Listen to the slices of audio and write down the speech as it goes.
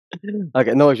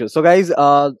Okay, no issue. So, guys,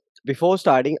 before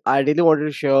starting, I really wanted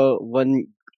to share one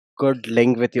good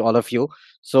link with all of you.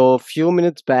 So, few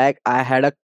minutes back, I had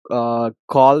a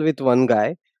call with one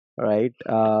guy. Right?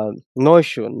 No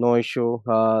issue, no issue.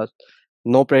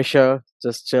 No pressure,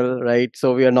 just chill. Right?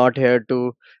 So, we are not here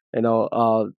to, you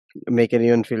know, make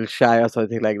anyone feel shy or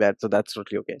something like that. So, that's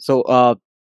totally okay. So,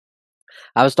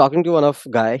 I was talking to one of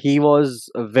guy. He was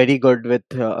very good with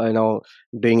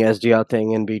doing SDR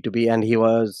thing in B2B, and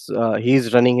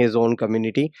he's running his own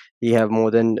community. He have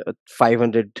more than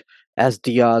 500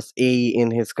 SDRs AE in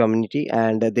his community,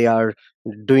 and they are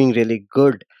doing really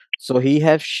good. So he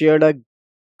have shared a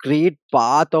great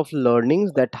path of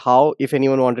learnings that how if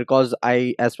anyone wanted, because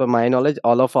I, as per my knowledge,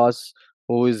 all of us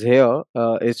who is here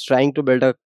is trying to build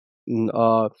a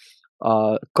mm,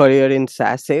 uh, career in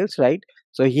SaaS sales, right?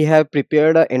 So he have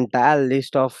prepared an entire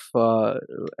list of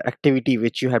activity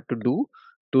which you have to do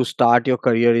to start your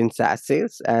career in SaaS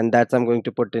sales, and that's I'm going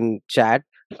to put in chat.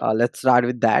 Let's start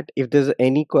with that. If there's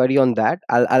any query on that,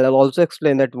 I'll also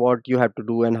explain that what you have to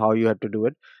do and how you have to do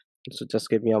it. So just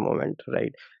give me a moment,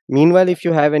 right? Meanwhile, if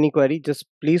you have any query, just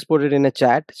please put it in a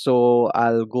chat. So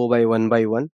I'll go by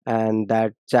one, and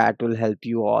that chat will help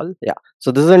you all. Yeah.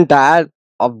 So this is entire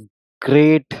a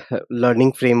great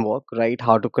learning framework, right?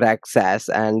 How to crack SaaS,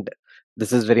 and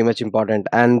this is very much important.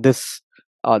 And this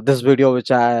video which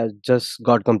I just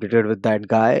got completed with that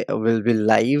guy will be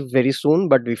live very soon.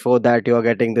 But before that, you are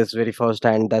getting this very first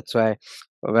hand. That's why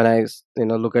when I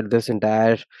look at this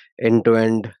entire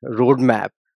end-to-end roadmap,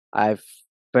 I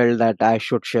felt that I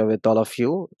should share with all of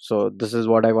you. So this is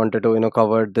what I wanted to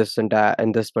cover this entire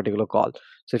in this particular call.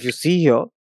 So if you see here,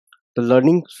 the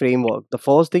learning framework, the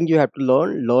first thing you have to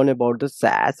learn about the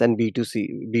SaaS and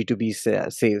B2B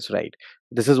sales, right?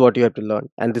 This is what you have to learn,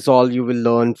 and this all you will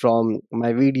learn from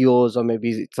my videos, or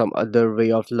maybe some other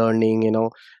way of learning,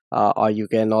 or you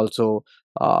can also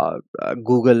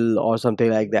Google or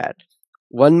something like that.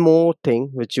 One more thing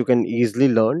which you can easily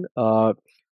learn,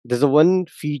 there's a one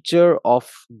feature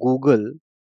of Google,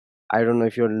 I don't know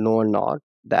if you know or not,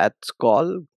 that's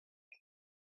called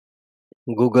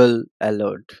Google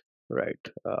Alert, right?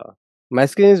 My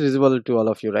screen is visible to all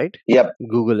of you, right? Yep.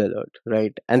 Google Alert,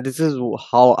 right? And this is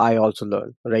how I also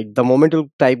learn, right? The moment you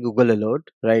type Google Alert,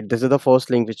 right? This is the first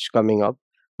link which is coming up,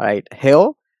 right? Here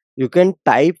you can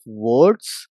type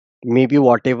words, maybe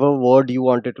whatever word you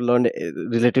wanted to learn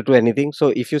related to anything. So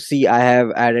if you see, I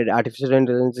have added artificial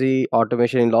intelligence,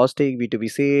 automation in logistic, B2B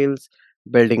sales,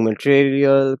 building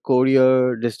material,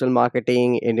 courier, digital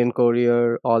marketing, Indian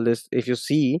courier, all this. If you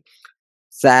see,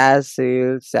 SaaS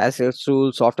sales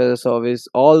tools, software as a service,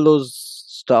 all those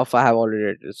stuff I have already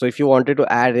written. So if you wanted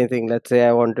to add anything, let's say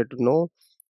I wanted to know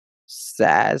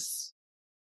SaaS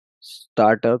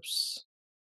startups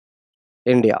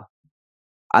India,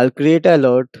 I'll create an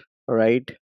alert,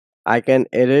 right? I can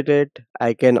edit it.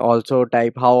 I can also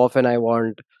type how often I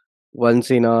want, once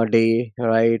in a day,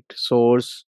 right?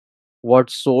 Source, what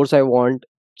source I want.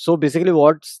 So basically,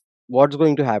 what's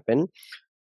going to happen,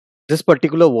 this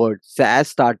particular word SaaS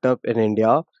startup in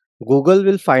India, Google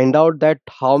will find out that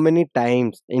how many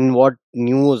times in what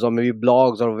news or maybe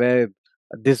blogs or web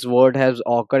this word has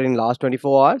occurred in last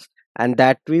 24 hours, and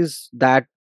that is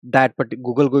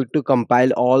Google going to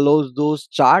compile all those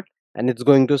chart, and it's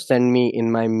going to send me in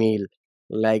my mail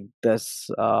like this.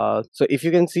 So if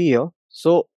you can see here,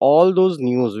 so all those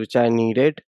news which I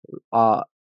needed uh,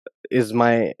 is in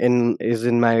my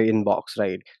inbox,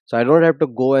 right? So I don't have to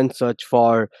go and search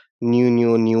for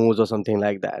new news or something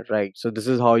like that, right? So this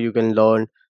is how you can learn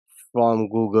from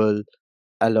Google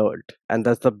Alert, and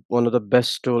that's the one of the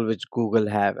best tool which Google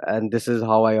have. And this is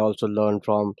how I also learn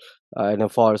from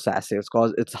for SaaS sales,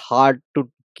 because it's hard to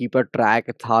keep a track,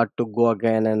 it's hard to go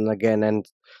again and again and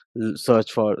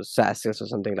search for SaaS sales or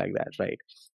something like that, right?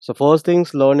 So first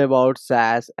things, learn about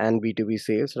SaaS and B2B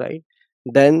sales, right?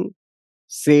 Then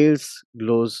sales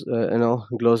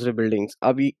glossary buildings,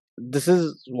 Abhi, this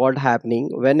is what happening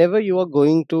whenever you are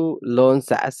going to learn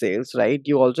SaaS sales, right?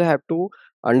 You also have to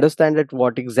understand that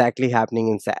what exactly happening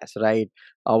in SaaS, right?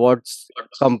 What's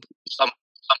com-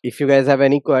 if you guys have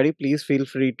any query, please feel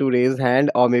free to raise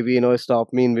hand, or maybe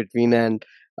stop me in between and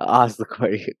ask the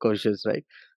query questions, right?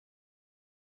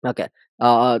 Okay.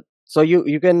 So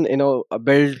you can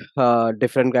build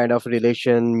different kind of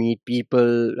relation, meet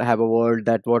people, have a word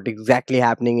that what exactly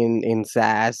happening in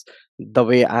SaaS. The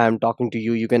way I am talking to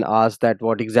you, you can ask that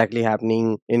what exactly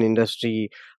happening in industry,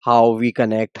 how we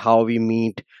connect, how we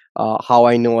meet, how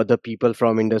I know other people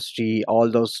from industry, all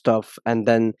those stuff, and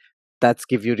then that's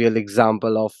give you real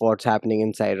example of what's happening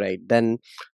inside, right? Then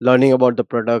learning about the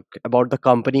product, about the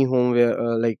company whom where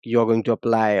like you're going to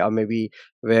apply, or maybe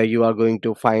where you are going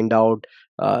to find out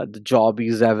the job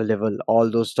is available,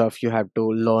 all those stuff you have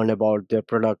to learn about their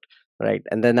product, right?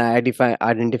 And then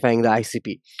identifying the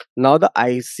ICP. Now the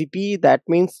ICP, that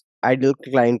means ideal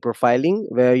client profiling,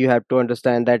 where you have to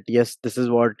understand that yes, this is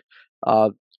what uh,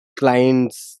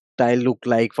 clients style look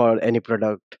like for any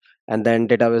product. And then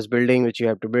database building, which you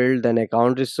have to build, then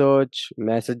account research,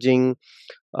 messaging,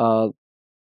 uh,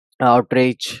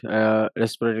 outreach,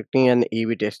 risk predicting, and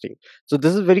A/B testing. So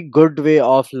this is very good way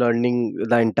of learning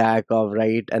the entire curve,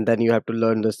 right? And then you have to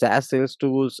learn the SaaS sales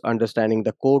tools, understanding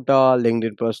the quota,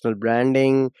 LinkedIn personal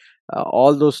branding,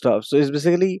 all those stuff. So it's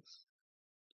basically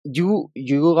you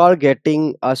are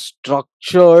getting a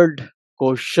structured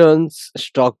questions,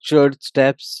 structured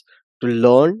steps to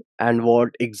learn, and what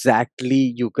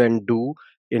exactly you can do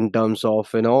in terms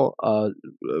of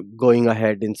going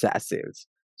ahead in SaaS sales.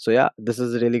 So yeah, this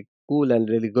is really cool and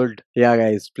really good. Yeah,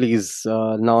 guys, please,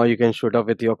 now you can shoot up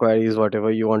with your queries, whatever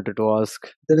you wanted to ask.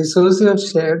 The resource you have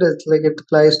shared, it's like it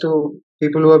applies to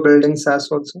people who are building SaaS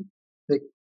also. Like,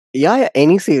 Yeah, yeah,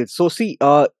 any sales. So see,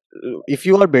 if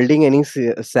you are building any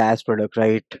SaaS product,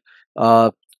 right? uh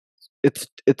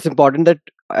it's important that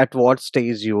at what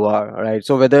stage you are, right?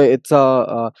 So whether it's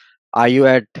are you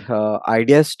at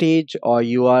idea stage, or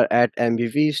you are at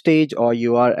MVP stage, or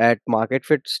you are at market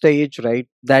fit stage, right?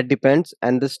 That depends.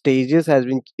 And the stages has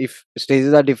been, if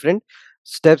stages are different,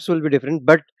 steps will be different,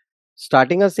 but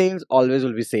starting a sales always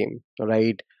will be same,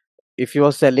 right? If you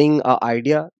are selling a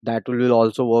idea, that will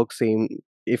also work same.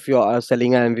 If you are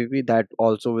selling an MVP, that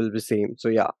also will be same. So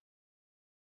yeah.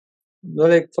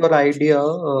 like for idea,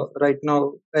 right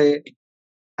now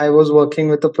I was working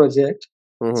with a project,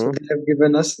 so Mm-hmm. they have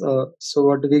given us. So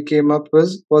what we came up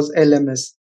was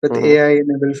LMS with Mm-hmm. AI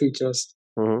enabled features.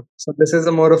 Mm-hmm. So this is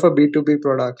a more of a B2B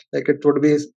product. Like it would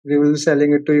be, we will be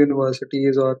selling it to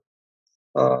universities or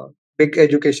uh, big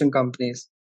education companies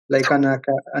like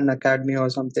an academy or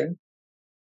something.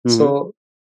 Mm-hmm.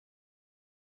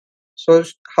 So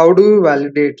how do we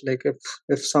validate, like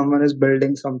if someone is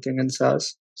building something in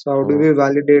SaaS, so how do Mm-hmm. we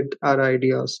validate our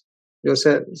ideas? You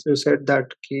said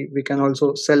that we can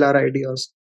also sell our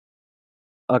ideas.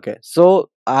 Okay, so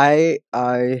I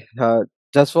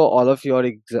just for all of your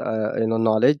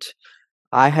knowledge,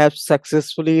 I have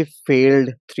successfully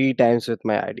failed 3 times with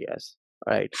my ideas.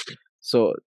 Right.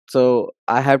 So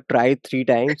I have tried 3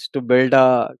 times to build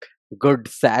a good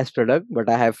SaaS product, but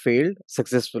I have failed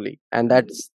successfully, and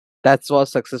that's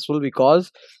was successful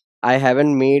because I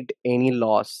haven't made any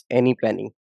loss, any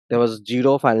penny. There was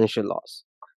zero financial loss,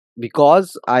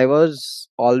 because I was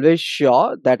always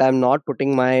sure that I'm not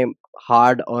putting my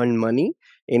hard earned money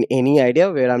in any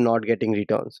idea where I'm not getting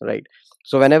returns, right?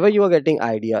 So, whenever you are getting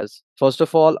ideas, first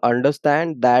of all,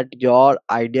 understand that your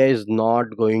idea is not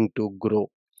going to grow,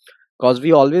 because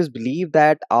we always believe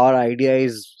that our idea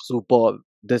is superb.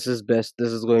 This is best.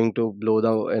 This is going to blow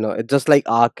the, it's just like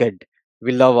arcade.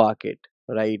 We love arcade,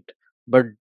 right? But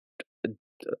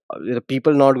the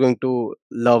people not going to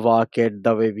love arcade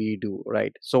the way we do,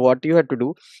 right? So what you have to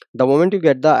do, the moment you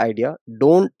get the idea,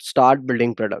 don't start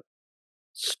building product,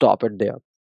 stop it there.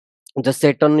 Just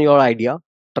set on your idea,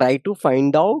 try to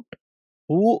find out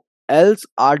who else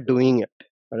are doing it,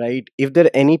 right? If there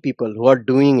are any people who are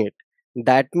doing it,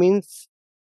 that means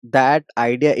that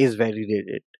idea is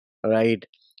validated, right?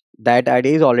 That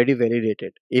idea is already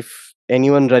validated. If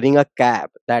anyone running a cab,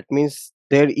 that means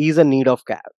there is a need of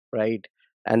cab, right?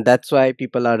 And that's why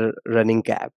people are running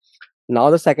cab. Now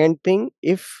the second thing,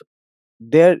 if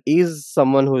there is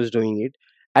someone who is doing it,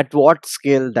 at what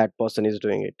scale that person is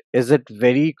doing it, is it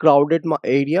very crowded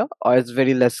area, or it's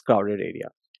very less crowded area?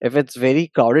 If it's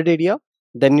very crowded area,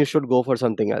 then you should go for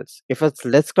something else. If it's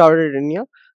less crowded area,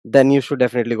 then you should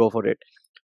definitely go for it.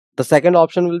 The second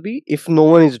option will be, if no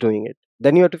one is doing it,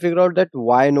 then you have to figure out that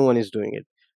why no one is doing it,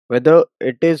 whether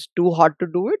it is too hard to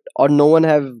do it or no one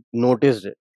have noticed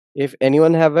it. If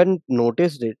anyone haven't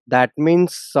noticed it, that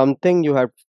means something you have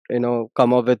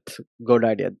come up with good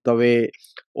idea, the way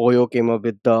Oyo came up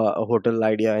with the hotel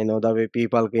idea, the way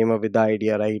people came up with the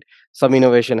idea, right? Some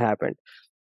innovation happened,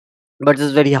 but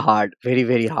it's very hard, very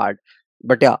very hard.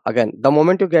 But yeah, again, the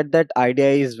moment you get that idea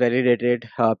is validated,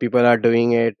 people are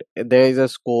doing it, there is a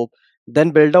scope,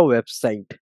 then build a website.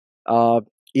 uh,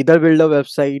 Either build a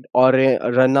website or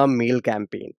run a mail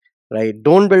campaign, right?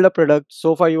 Don't build a product.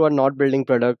 So far you are not building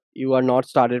product, you are not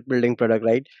started building product,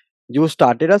 right? You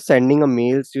started sending a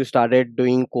mails, you started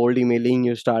doing cold emailing,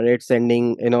 you started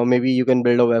sending, maybe you can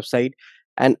build a website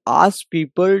and ask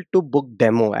people to book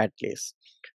demo at least.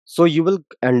 So you will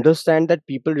understand that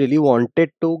people really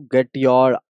wanted to get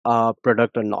your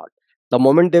product or not. The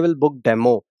moment they will book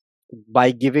demo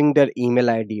by giving their email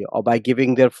ID or by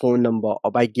giving their phone number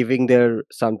or by giving their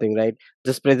something, right?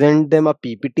 Just present them a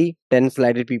PPT, 10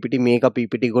 slided PPT, make a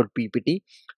PPT, good PPT,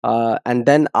 and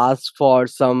then ask for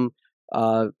some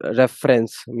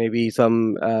reference, maybe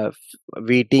some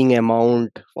waiting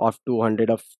amount of 200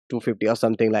 or 250 or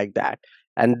something like that.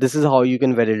 And this is how you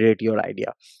can validate your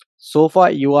idea. So far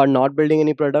you are not building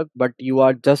any product, but you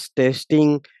are just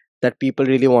testing that people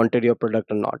really wanted your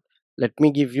product or not. Let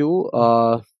me give you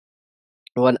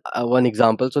one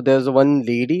example. So there's one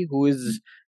lady who is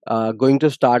going to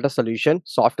start a solution,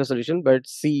 software solution, but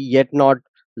she yet not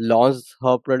launched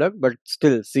her product, but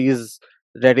still she is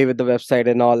ready with the website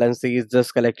and all, and she is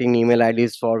just collecting email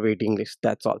IDs for waiting list.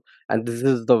 That's all. And this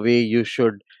is the way you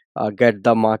should get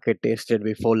the market tested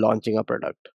before launching a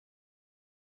product.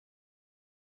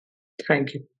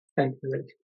 Thank you. Thank you. Very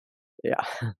Yeah.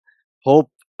 Hope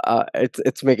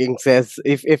it's making sense.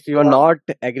 If you're Yeah. not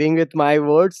agreeing with my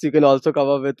words, you can also come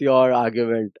up with your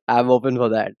argument. I'm open for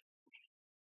that.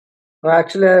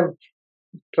 Actually, I've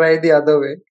tried the other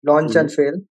way, launch Hmm. and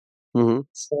fail. Hmm.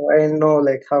 So I know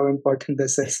like how important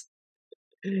this is.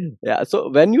 Yeah. So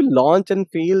when you launch and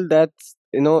feel, that's,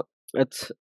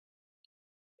 it's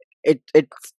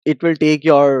it will take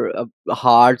your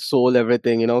heart, soul,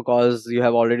 everything, cause you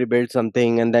have already built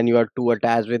something and then you are too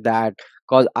attached with that.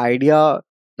 Cause idea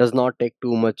does not take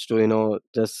too much to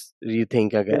just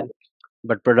rethink Yeah. again,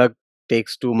 but product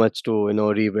takes too much to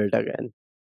rebuild again.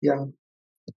 Yeah.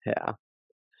 Yeah.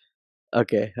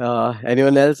 Okay.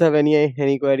 Anyone else have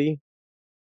any query?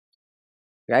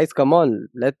 Guys, come on.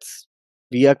 Let's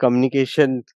be a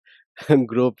communication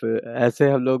group.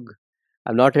 ऐसे हम लोग.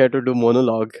 I'm not here to do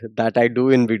monologue that I do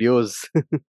in videos.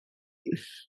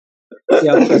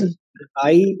 Yeah, Pratik.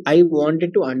 I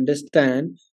wanted to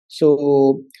understand.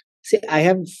 So, see, I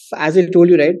have, as I told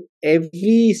you, right?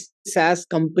 Every SaaS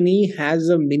company has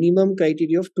a minimum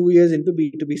criteria of 2 years into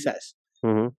B2B SaaS,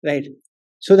 Hmm. right?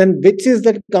 So then, which is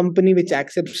the company which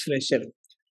accepts fresher?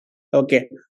 Okay,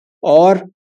 or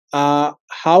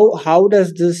how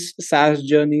does this SaaS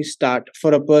journey start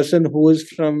for a person who is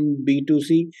from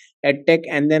B2C edtech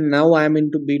and then now I'm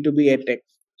into B2B edtech?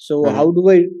 So Hmm. how do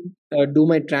I do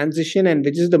my transition, and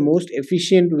which is the most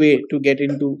efficient way to get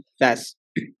into SaaS?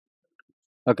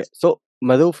 Okay. So,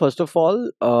 Madhu, first of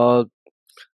all,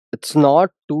 it's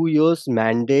not 2 years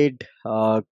mandate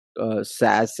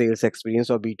SaaS sales experience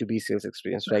or B2B sales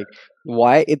experience, right?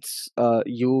 Why it's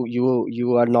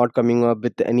you are not coming up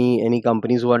with any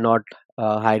companies who are not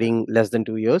hiring less than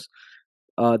 2 years.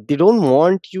 They don't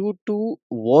want you to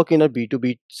work in a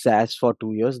B2B SaaS for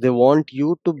 2 years. They want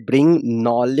you to bring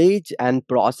knowledge and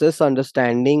process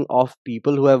understanding of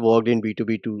people who have worked in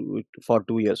B2B for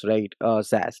 2 years, right?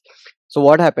 SaaS. So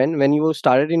what happened when you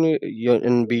started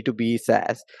in B2B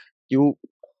SaaS? You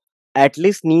at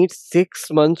least need 6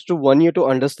 months to 1 year to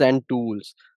understand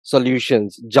tools,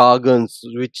 solutions, jargons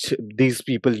which these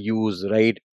people use,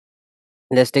 right?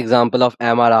 Just example of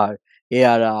MRR,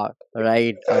 ARR,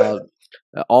 right?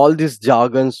 All these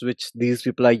jargons which these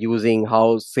people are using,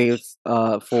 how sales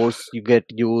force you get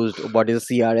used, what is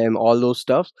CRM, all those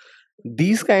stuff.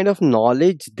 These kind of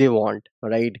knowledge they want,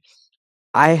 right?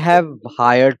 I have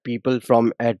hired people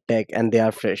from edtech and they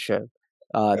are fresher.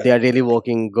 They are really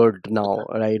working good now,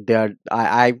 right? They are.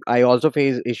 I also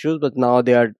face issues, but now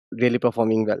they are really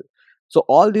performing well. So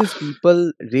all these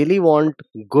people really want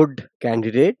good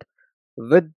candidate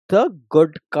with the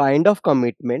good kind of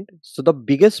commitment. So the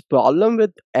biggest problem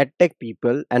with edtech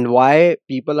people and why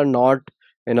people are not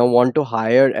want to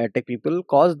hire edtech people,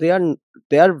 cause they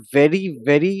are very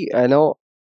very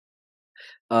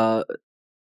uh,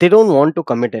 they don't want to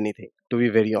commit anything, to be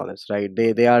very honest, right?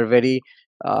 They are very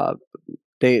uh,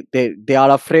 they are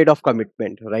afraid of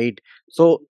commitment, right?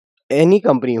 So any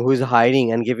company who is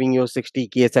hiring and giving you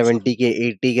 60K,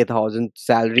 70K, 80K thousand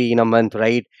salary in a month,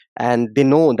 right? And they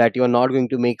know that you're not going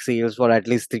to make sales for at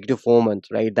least 3 to 4 months,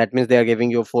 right? That means they are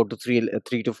giving you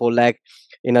 3 to 4 lakh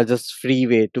in a just free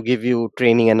way to give you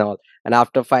training and all. And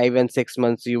after 5 and 6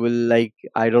 months you will like,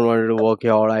 I don't want to work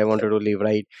here or I wanted to leave,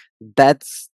 right?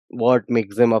 That's what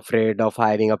makes them afraid of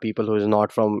hiring a people who is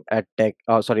not from at tech,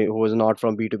 sorry, who is not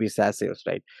from B2B SaaS sales,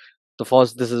 right? So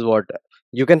first, this is what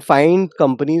you can find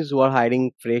companies who are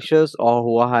hiring freshers or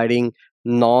who are hiring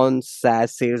non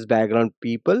SaaS sales background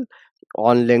people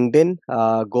on LinkedIn.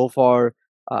 Go for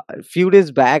a few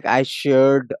days back, I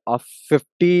shared a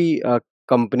 50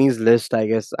 companies list. I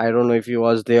guess I don't know if you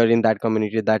was there in that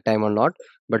community at that time or not,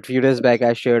 but few days back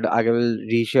I shared. I will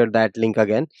reshare that link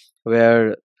again,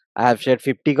 where I have shared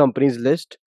 50 companies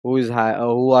list.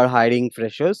 who are hiring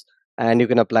freshers, and you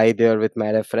can apply there with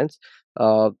my reference.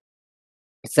 uh,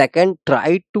 Second,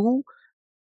 try to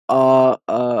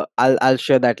I'll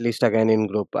share that list again in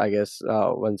group, I guess,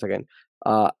 once again.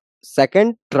 Uh,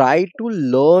 Second, try to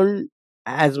learn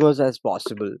as much as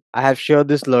possible. I have shared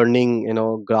this learning,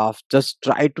 graph. Just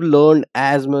try to learn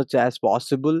as much as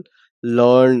possible.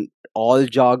 Learn all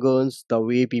jargons, the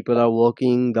way people are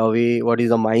working, the way what is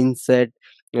the mindset.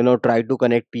 Try to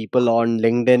connect people on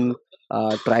LinkedIn.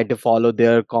 Try to follow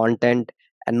their content,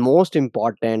 and most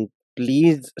important,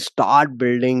 please start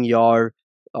building your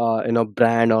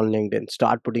brand on LinkedIn.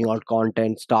 Start putting out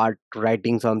content, start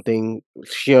writing something,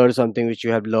 share something which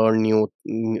you have learned new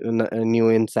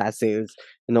in SaaS sales.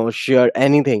 Share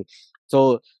anything.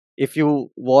 So if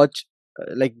you watch,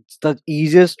 like, it's the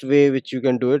easiest way which you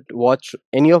can do it. Watch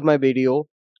any of my video,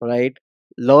 right?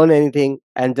 Learn anything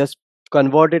and just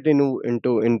convert it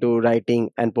into writing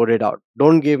and put it out.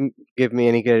 Don't give me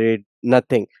any credit,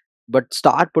 nothing, but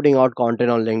start putting out content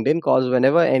on LinkedIn, because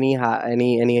whenever any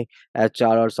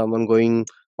HR or someone going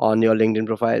on your LinkedIn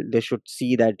profile, they should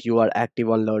see that you are active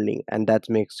on learning, and that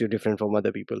makes you different from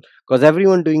other people. Because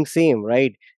everyone doing same,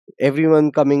 right?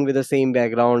 Everyone coming with the same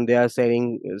background, they are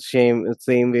saying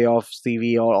same way of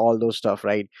CV or all those stuff,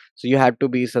 right? So you have to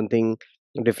be something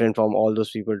different from all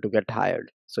those people to get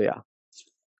hired. So yeah,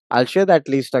 I'll share that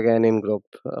list again in group.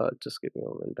 Just give me a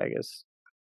moment, I guess.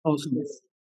 Awesome.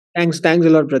 Thanks a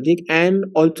lot, Pratik. And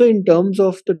also in terms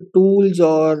of the tools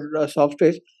or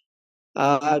softwares,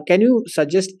 can you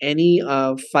suggest any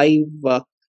five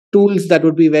tools that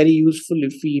would be very useful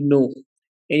if we know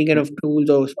any kind of tools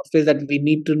or softwares that we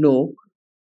need to know?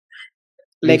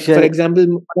 Like, for Recent. example,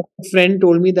 my friend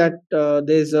told me that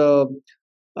there's a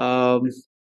um,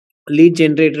 lead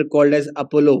generator called as Mm-hmm,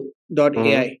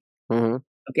 Apollo.ai. mm-hmm.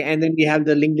 Okay, and then we have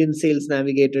the LinkedIn Sales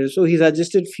Navigator. So he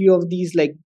suggested few of these.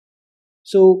 Like,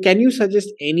 so can you suggest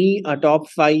any top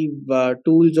five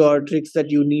tools or tricks that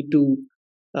you need to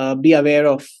be aware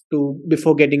of to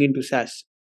before getting into SaaS?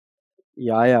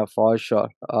 Yeah, for sure.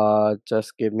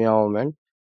 Just give me a moment.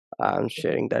 I'm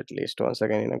sharing that list once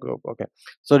again in a group. Okay.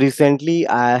 So recently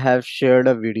I have shared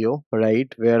a video,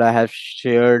 right, where I have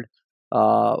shared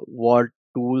what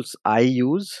tools I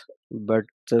use. But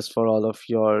just for all of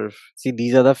your, see,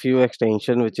 these are the few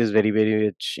extension which is very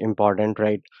much important,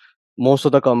 right? Most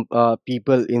of the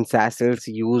people in SaaS sales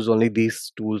use only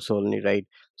these tools only, right?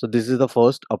 So this is the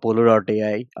first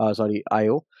Apollo.ai, sorry,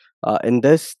 IO. In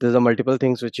this, there's a multiple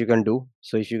things which you can do.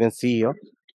 So if you can see here,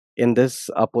 in this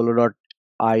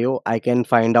Apollo.io, I can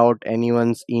find out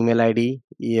anyone's email ID,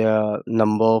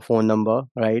 number, phone number,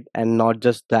 right? And not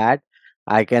just that,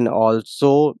 I can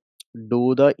also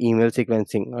do the email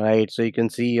sequencing, right? So you can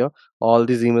see here, all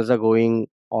these emails are going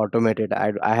automated.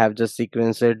 I have just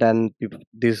sequenced it, and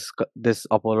this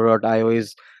Apollo.io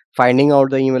is finding out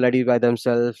the email ID by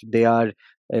themselves. They are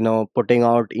putting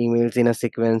out emails in a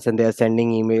sequence, and they are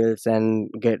sending emails, and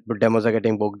get demos are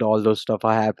getting booked. All those stuff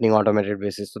are happening automated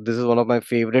basis. So this is one of my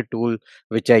favorite tool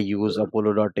which I use,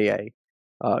 Apollo.ai,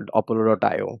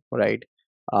 Apollo.io, right?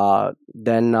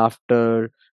 Then after,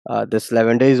 this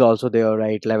Lavender is also there,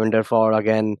 right? Lavender for,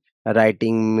 again,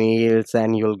 writing mails,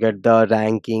 and you'll get the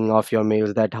ranking of your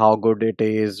mails, that how good it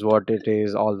is, what it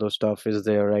is, all those stuff is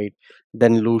there, right?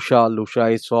 Then Lucia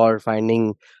is for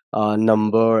finding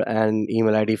number and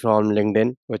email ID from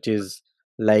LinkedIn, which is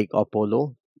like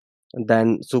Apollo.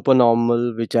 Then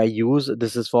Supernormal, which I use,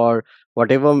 this is for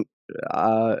whatever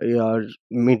your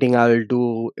meeting I'll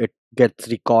do, it gets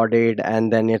recorded,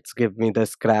 and then it's give me the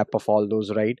scrap of all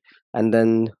those, right? And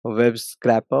then Web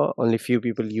Scrapper, only few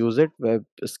people use it, Web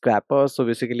Scrapper. So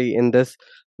basically in this,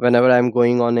 whenever I'm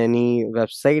going on any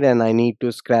website and I need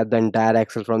to scrap the entire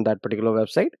Excel from that particular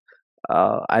website,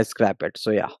 I scrap it.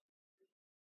 So yeah,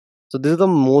 so this is the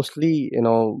mostly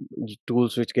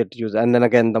tools which get used, and then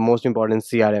again the most important,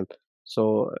 CRM.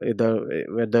 So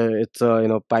whether it's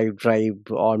a Pipe Drive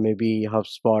or maybe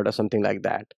HubSpot or something like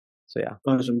that. So yeah.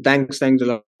 Awesome. Thanks a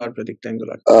lot, Pratik. Thanks a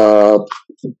lot.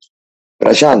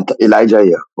 Prashant, Elijah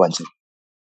here once.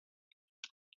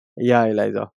 Yeah,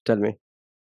 Eliza, tell me.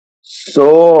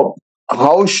 So,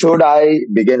 how should I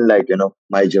begin,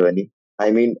 my journey? I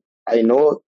mean, I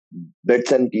know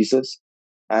bits and pieces.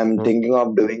 I'm Hmm. thinking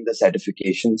of doing the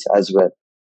certifications as well. Hmm.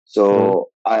 So,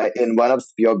 in one of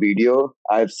your video,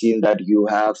 I've seen that you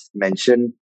have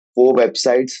mentioned four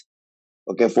websites,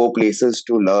 okay, four places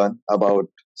to learn about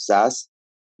SaaS,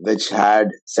 which had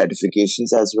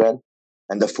certifications as well.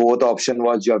 And the fourth option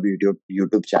was your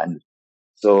YouTube channel.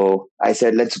 So I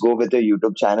said, let's go with the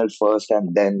YouTube channel first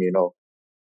and then,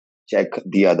 check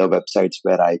the other websites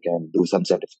where I can do some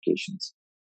certifications.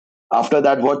 after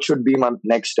that, what should be my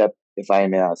next step, if I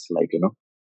may ask?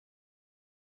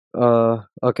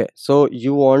 Okay, so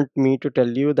you want me to tell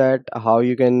you that how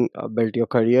you can build your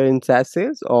career in SaaS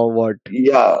sales or what?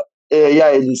 Yeah, yeah,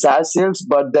 in SaaS sales,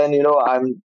 but then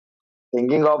I'm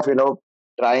thinking of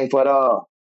trying for a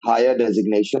higher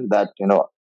designation, that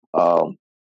um,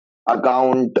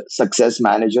 account success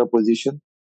manager position.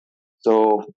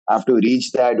 So I have to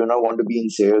reach that. I do not want to be in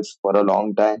sales for a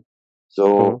long time. Mm-hmm,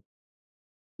 So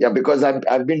yeah, because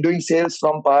I've been doing sales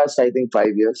from past, I think, 5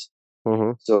 years.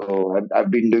 mm-hmm, So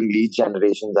I've been doing lead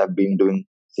generations. I've been doing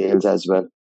sales as well.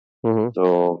 mm-hmm,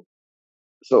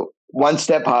 So one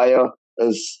step higher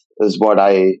is what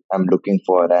I am looking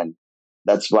for, and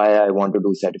that's why I want to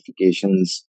do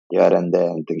certifications here and there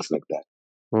and things like that.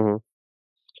 mm-hmm.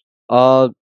 Uh,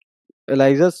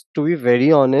 Eliza, to be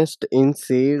very honest, in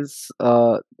sales,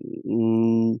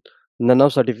 mm, none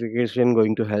of certification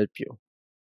going to help you.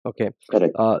 Okay.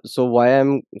 Correct. So why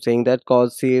I'm saying that?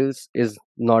 Cause sales is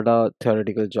not a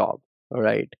theoretical job. All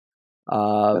right.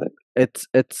 uh, Correct.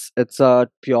 it's a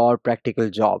pure practical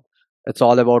job. It's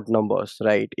all about numbers,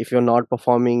 right? If you're not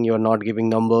performing, you're not giving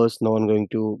numbers, no one going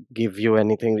to give you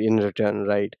anything in return,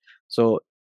 right? So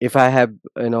if I have,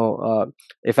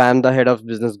 if I'm the head of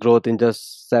business growth in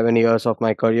just 7 years of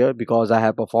my career, because I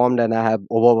have performed and I have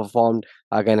overperformed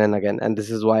again and again, and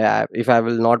this is why if I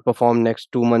will not perform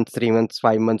next 2 months, 3 months,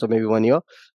 5 months, or maybe 1 year,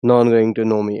 no one going to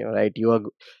know me, right?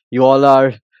 You all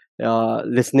are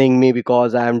listening me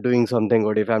because I am doing something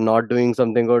good. If I'm not doing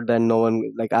something good, then no one,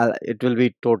 like, it will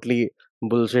be totally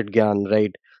bullshit gyan,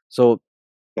 right? So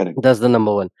Correct. that's the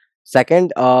number one.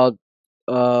 Second, uh,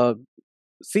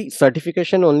 see,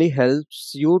 certification only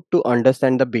helps you to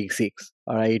understand the basics.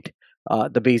 All right,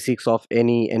 the basics of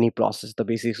any process, the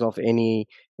basics of any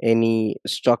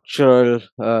structural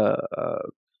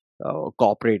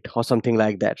corporate or something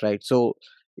like that, right? So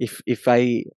if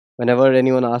I, whenever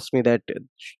anyone asks me that,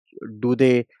 do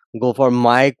they go for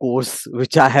my course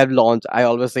which I have launched, I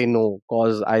always say no,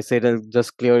 because I say that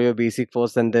just clear your basic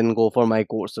first and then go for my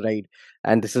course, right?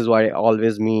 And this is what I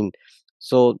always mean.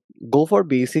 So go for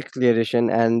basic clearation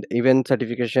and even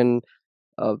certification.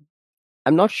 uh,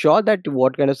 I'm not sure that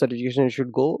what kind of certification you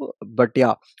should go, but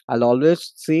yeah, I'll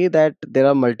always say that there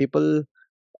are multiple.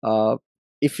 uh,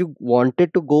 if you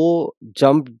wanted to go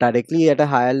jump directly at a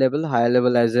higher level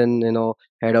as in,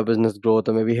 head of business growth,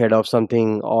 or maybe head of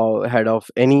something, or head of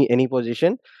any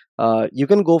position, you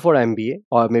can go for MBA,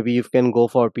 or maybe you can go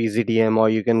for PGDM, or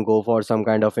you can go for some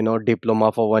kind of,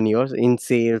 diploma for 1 year in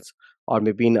sales, or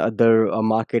maybe in other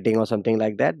marketing or something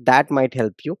like that. That might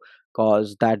help you,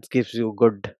 because that gives you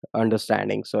good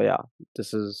understanding. So yeah,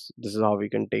 this is how we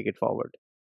can take it forward.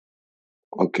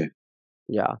 Okay.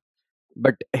 Yeah,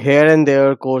 but here and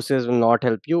there courses will not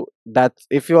help you. That's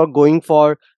if you are going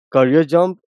for career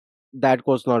jump, that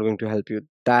course not going to help you.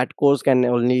 That course can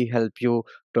only help you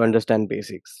to understand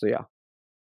basics. So yeah.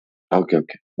 Okay.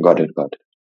 Okay. Got it. Got it.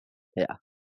 Yeah.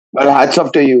 Well, hats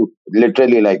off to you.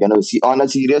 Literally, like, see, on a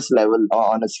serious level,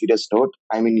 or on a serious note,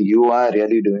 I mean, you are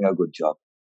really doing a good job.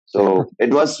 So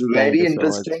it was Thank very you so much.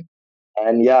 interesting.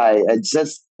 And yeah, I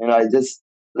just,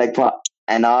 like, for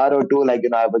an hour or two, like,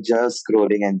 I was just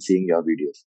scrolling and seeing your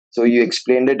videos. So you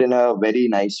explained it in a very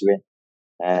nice way.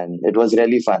 And it was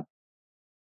really fun.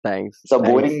 Thanks, So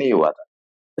boring thanks. नहीं हुआ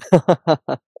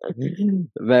था.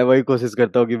 मैं वही कोशिश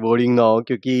करता हूँ कि boring ना हो,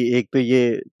 क्योंकि एक तो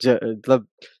ये मतलब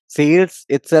sales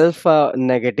itself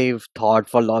negative thought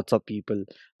for lots of people.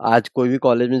 आज कोई भी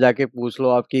कॉलेज में जाके पूछ लो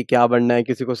आपकी क्या बनना है,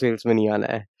 किसी को सेल्स में नहीं आना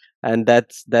है. And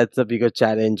that's a bigger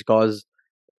challenge, cause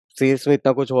sales में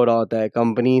इतना कुछ हो रहा होता है,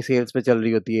 कंपनी सेल्स पे चल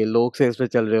रही होती है, लोग सेल्स पे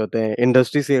चल रहे होते हैं,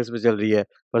 इंडस्ट्री सेल्स पे चल रही है,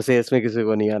 पर सेल्स में किसी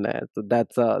को नहीं आना है. तो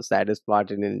that's a saddest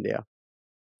part in India.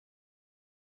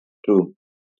 True.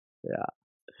 Yeah.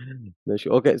 No issue.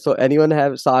 Okay, so anyone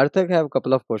have Sarthak have a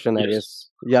couple of question, I Yes. guess.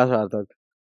 Yeah, Sarthak.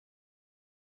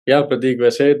 Yeah, Pratik,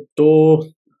 वैसे तो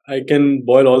I can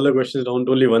boil all the questions down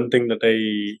to only one thing that I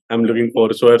am looking for.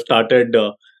 So I've started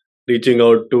reaching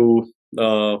out to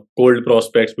cold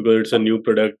prospects because it's a new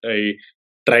product.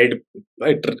 Tried,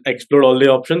 explored all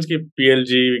the options. Ki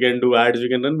PLG, we can do ads,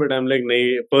 we can run, but I'm like,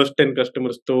 nahi, first 10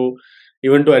 customers. So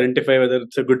even to identify whether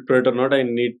it's a good product or not, I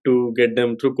need to get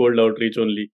them through cold outreach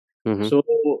only. Mm-hmm. So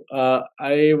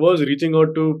I was reaching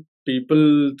out to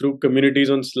people through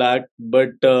communities on Slack,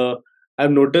 but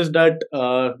I've noticed that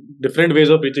different ways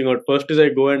of reaching out. First is I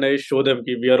go and I show them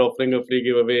ki we are offering a free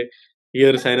giveaway.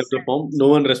 Here, sign up the form. No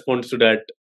one responds to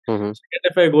that. Mm-hmm. Second,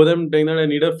 if I go them saying that I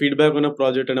need a feedback on a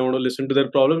project and I want to listen to their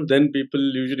problems, then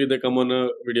people usually they come on a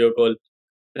video call,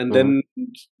 and Mm-hmm.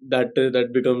 then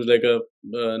that becomes like a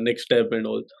next step and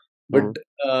all. But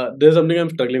Mm-hmm. there's something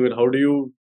I'm struggling with. How do you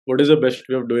what is the best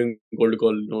way of doing cold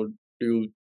call? Do you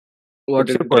put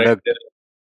What's it your right product? there?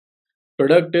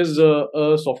 Product is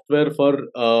a software for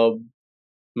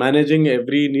managing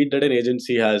every need that an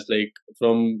agency has, like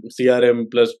from CRM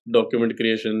plus document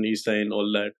creation, e-sign,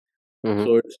 all that. Hmm.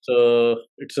 So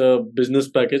it's a business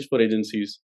package for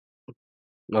agencies.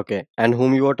 Okay. And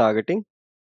whom you are targeting?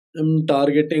 I'm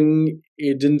targeting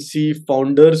agency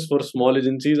founders for small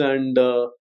agencies and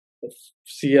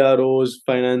CROs,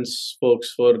 finance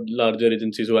folks for larger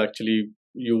agencies who actually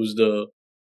use the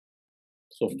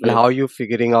And software. how you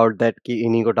figuring out that कि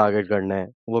इन्हीं को target करना है?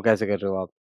 वो कैसे कर रहे हो आप?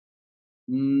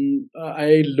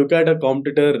 I look at a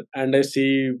competitor and I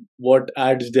see what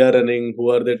ads they are running,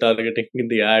 who are they targeting in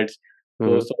the ads. So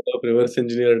Mm-hmm. sort of reverse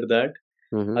engineered that.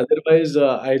 Mm-hmm. Otherwise,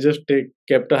 I just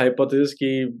kept a hypothesis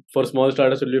कि for small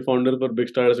startups will be founders, for big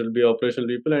startups will be operational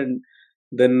people, and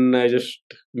then I just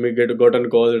got on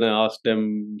calls and I asked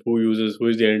them who is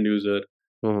the end user,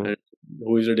 Mm-hmm. and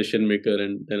who is the decision maker,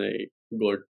 and then I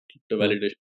got the Mm-hmm.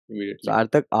 validation So immediately. आज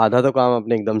तक आधा तो काम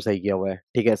आपने एकदम सही किया हुआ है,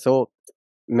 ठीक है? So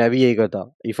मैं भी यही करता.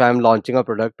 If I am launching a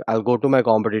product, I'll go to my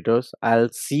competitors. I'll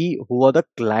see who are the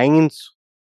clients,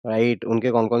 right?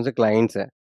 उनके कौन-कौन से clients हैं,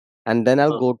 and then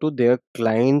I'll हाँ, go to their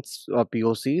clients'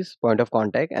 POCs, point of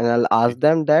contact, and I'll ask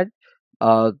them that,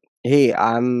 uh, hey,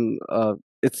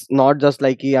 it's not just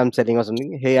like I'm selling or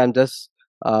something. Hey, I'm just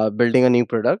building a new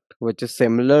product which is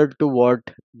similar to what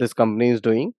this company is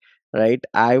doing, right?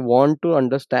 I want to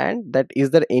understand that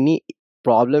is there any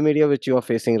problem area which you are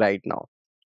facing right now,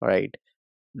 right?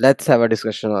 Let's have a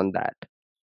discussion on that.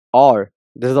 Or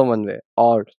this is the one way.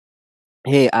 Or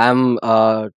hey, I'm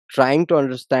trying to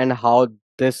understand how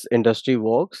this industry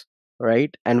works,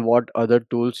 right? And what other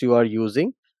tools you are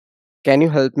using. Can you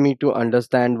help me to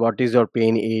understand what is your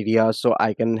pain area so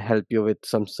I can help you with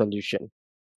some solution,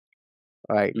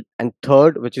 right? And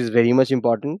third, which is very much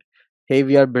important, hey,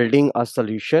 we are building a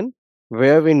solution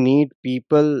where we need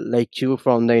people like you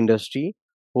from the industry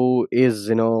who is,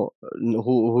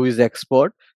 who is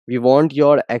expert. We want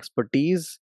your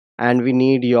expertise and we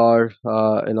need your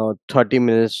 30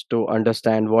 minutes to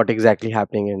understand what exactly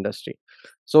happening in industry.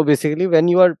 So basically when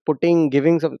you are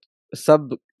giving some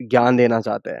sub ज्ञान देना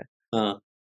चाहते हैं, हाँ,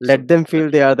 let सब them feel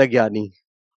they are the ज्ञानी.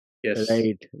 yes.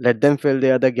 Right. Let them feel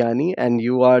they are the ज्ञानी and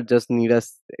you are just need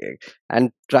us,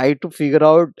 and try to figure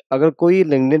out अगर कोई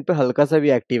LinkedIn पे हल्का सा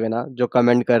भी एक्टिव है ना, जो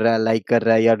कमेंट कर रहा है, लाइक कर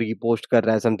रहा है या रीपोस्ट कर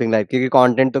रहा है समथिंग लाइक, क्योंकि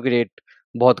कंटेंट तो क्रिएट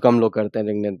बहुत कम लोग करते हैं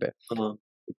LinkedIn पे. हाँ,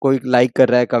 कोई लाइक कर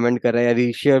रहा है, कमेंट कर रहा है या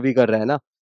रीशेयर भी कर रहा है ना,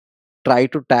 try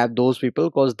to tap those people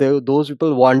because those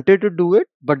people wanted to do it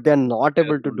but they are not yeah,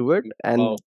 able to do it, wow.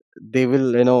 and they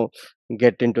will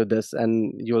get into this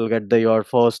and you will get your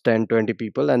first 10-20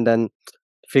 people and then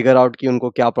figure out कि उनको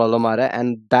क्या problem आ रहा है,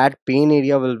 and that pain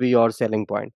area will be your selling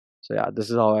point. So yeah, this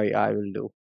is how I will do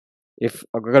if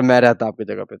अगर मैं रहता आपकी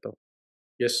जगह पे तो.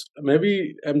 Yes, maybe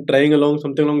I'm trying along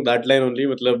something along that line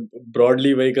only. मतलब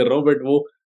broadly वही कर रहा हूँ, but वो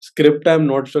script I'm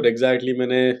not sure exactly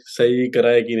मैंने सही करा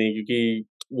है कि नहीं, क्योंकि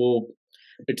वो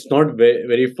it's not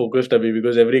very focused अभी,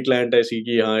 because every client I see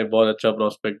कि हाँ ये बहुत अच्छा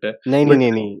prospect है, नहीं नहीं but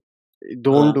नहीं नहीं,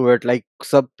 डोंट हाँ डू इट लाइक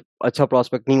सब अच्छा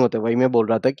प्रोस्पेक्ट नहीं होते. वही मैं बोल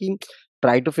रहा था कि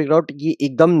ट्राई टू फिगर आउट कि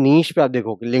एकदम नीश पे आप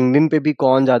देखो कि लिंक्डइन पे भी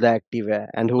कौन ज्यादा एक्टिव है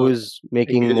एंड हु हाँ is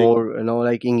making engaging, more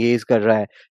like engage कर रहा है.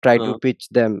 ट्राई टू हाँ पिच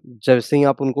देम. जैसे ही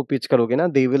आप उनको पिच करोगे ना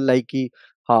दे विल लाइक कि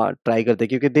हाँ ट्राई करते हैं,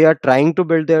 क्योंकि they are trying to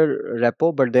build their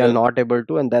repo but they are yeah, not able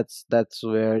to, and that's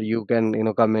where you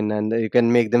can come in and you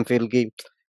can make them feel कि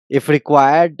if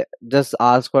required just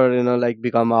ask for like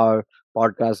become our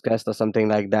podcast guest or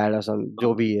something like that or some जो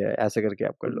हाँ. भी है ऐसे करके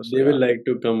आप कर लो. So They will yeah. like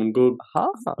to come, उनको हाँ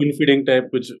हाँ. spoon feeding type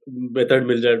कुछ method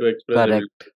मिल जाए to express they will.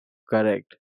 Correct.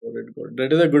 Correct. Got it, got it.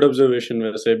 That is a good observation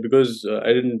वैसे, because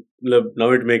I didn't मतलब now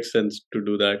it makes sense to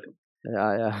do that.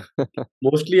 Yeah yeah.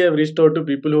 Mostly I've reached out to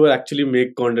people who actually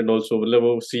make content also. मतलब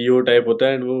वो CEO type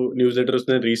होता है and वो newsletter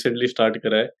उसने recently start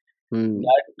करा है. Hmm.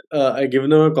 That I give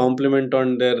them a compliment on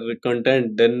their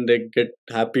content, then they get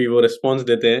happy, वो response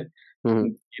देते हैं. Hmm.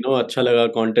 अच्छा लगा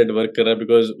content work कर रहा है,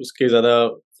 because उसके ज़्यादा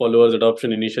followers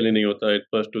adoption initially नहीं होता है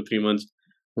first 2-3 months.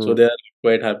 So Hmm. they are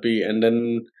quite happy, and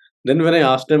then when I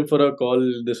asked them for a call,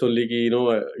 this only कि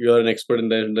you are an expert in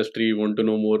the industry, you want to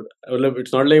know more. मतलब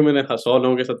it's not like मैंने 100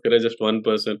 लोगों के साथ करा है, just one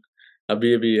person.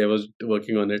 अभी I was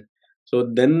working on it. So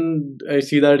then I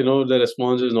see that the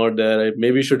response is not there. I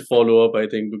maybe should follow up, I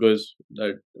think, because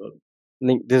that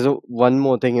नहीं, there's one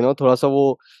more thing, थोड़ा सा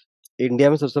वो India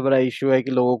में सबसे बड़ा issue है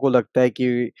कि लोगों को लगता है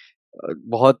कि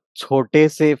बहुत छोटे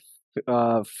से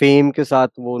फेम के साथ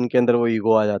वो उनके अंदर वो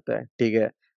ईगो आ जाता है, ठीक है?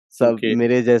 सब okay.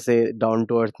 मेरे जैसे डाउन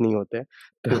टू अर्थ नहीं होते.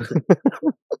 तो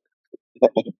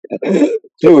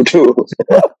True, true.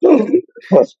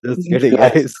 just kidding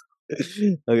Yes. guys.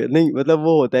 नहीं मतलब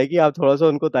वो होता है कि आप थोड़ा सा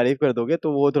उनको तारीफ कर दोगे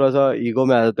तो वो थोड़ा सा ईगो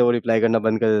में आ जाते हैं, वो रिप्लाई करना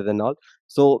बंद कर देते हैं ऑल।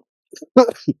 सो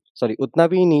सॉरी, उतना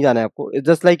भी नहीं जाना है आपको। इट्स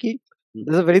जस्ट लाइक कि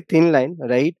there's a very thin line,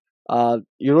 right?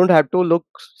 You don't have to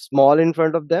look small in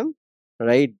front of them,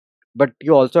 right? But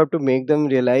you also have to make them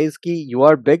realize कि you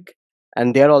are big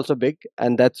and they are also big,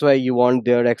 and that's why you want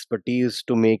their expertise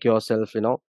to make yourself, you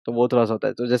know. तो वो थोड़ा सा होता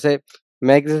है। तो जैसे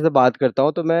मैं किसी से बात करता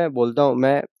हूँ तो मैं बोलता हूँ,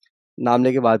 मैं नाम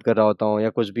लेके बात कर रहा होता हूँ या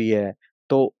कुछ भी है,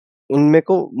 तो उनमें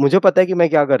को मुझे पता है कि मैं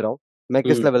क्या कर रहा हूँ, मैं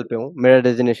किस लेवल पे हूँ, मेरा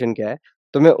डेजिग्नेशन क्या है,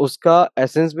 तो मैं उसका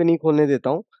एसेंस भी नहीं खोलने देता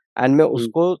हूँ एंड मैं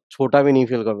उसको छोटा भी नहीं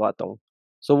फील करवाता हूँ।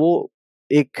 सो वो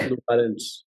एक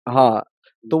बैलेंस। हाँ,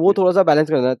 तो वो थोड़ा-सा बैलेंस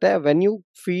करना रहता है। When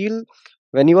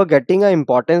you are getting a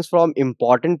importance from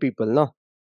important people ना,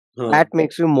 हाँ, that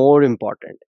makes you more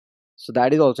important. So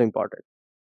that is also important.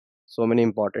 So many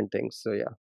important things. सो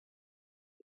या,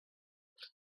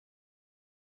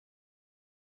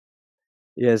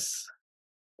 यस।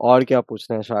 और क्या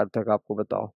पूछना है सार्थक, आपको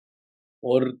बताओ?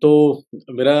 और तो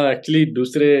मेरा एक्चुअली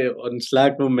दूसरे ऑन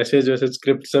स्लैक में मैसेज वैसेज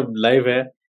स्क्रिप्ट सब लाइव है।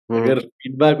 हुँ, अगर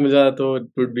फीडबैक मिल जाए तो it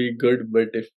would be good,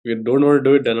 but if you don't want to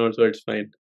do it then also it's fine.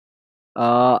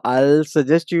 I'll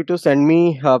suggest you to send me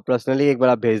personally, एक बार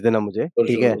आप भेज देना मुझे, फॉर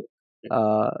ठीक है?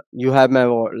 Sure. You have my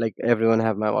like everyone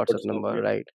have my WhatsApp WhatsApp number, पे।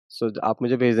 right? So आप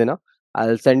मुझे भेज देना।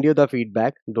 I'll send you the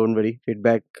feedback. Don't worry,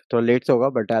 feedback थोड़ा लेट से होगा,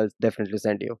 but I'll definitely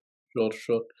send you, sure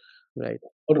sure. right?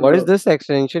 और What is this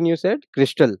extension you said?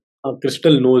 Crystal.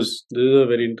 Crystal knows, this is a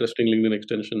very interesting LinkedIn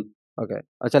extension. Okay.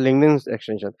 अच्छा, LinkedIn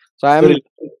extension. So I'm sorry,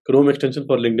 Chrome extension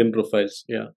for LinkedIn profiles.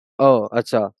 या oh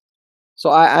अच्छा.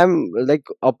 So I'm like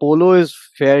Apollo is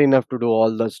fair enough to do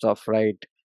all the stuff, right?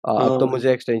 अब तो हाँ,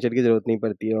 मुझे extension की जरूरत नहीं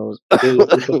पड़ती है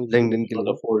दिस इज LinkedIn के नॉट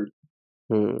लिए। अ फोल्ड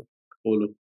हम्म।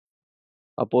 बोलो।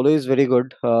 Apollo is very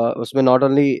good. उसमें नॉट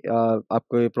ओनली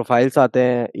आपको प्रोफाइल्स आते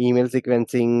हैं, ईमेल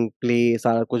सीक्वेंसिंग, प्ले,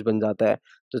 सारा कुछ बन जाता है।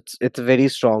 तो it's very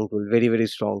strong tool, very very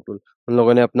strong tool. उन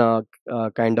लोगों ने अपना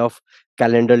kind of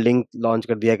calendar link launch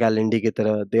कर दिया कैलेंडर की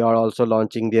तरह। They are also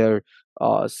launching there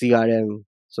CRM,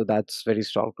 so that's very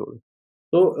strong tool.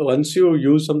 तो once you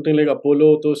use something like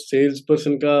Apollo, तो सेल्स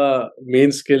पर्सन का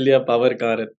मेन स्किल या पावर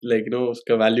कहाँ रहता, लाइक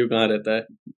उसका वैल्यू कहाँ रहता है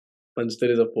once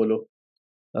there is Apollo?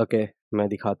 Okay, मैं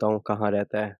दिखाता हूँ कहाँ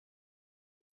रहता है।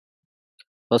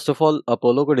 फर्स्ट ऑफ ऑल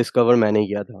अपोलो को डिस्कवर मैंने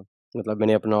किया था, मतलब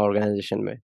मैंने अपना ऑर्गेनाइजेशन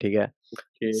में, ठीक है।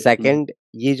 ओके। सेकंड,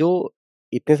 ये जो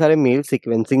इतने सारे मेल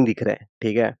सीक्वेंसिंग दिख रहे हैं,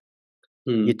 ठीक है,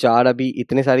 ये 4 अभी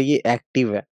इतने सारे ये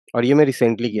एक्टिव है और ये मैं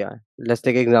रिसेंटली किया है। Let's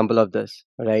take example of this,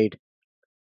 right?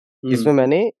 इसमें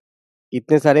मैंने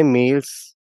इतने सारे मेल्स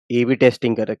ए-बी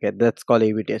टेस्टिंग कर रखे हैं, that's called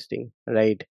AB testing,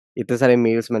 right? इतने सारे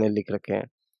मेल्स मैंने लिख रखे हैं।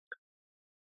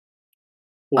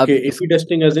 ओके, अब इस AB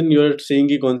testing as in you are saying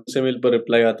कि कौन से मेल पर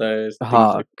रिप्लाई आता है, थिंग्स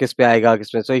हाँ, लाइक। किस पे आएगा, किस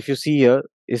पे, so if you see here,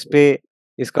 इस पे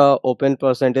इसका ओपन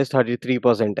परसेंटेज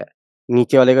 33% है,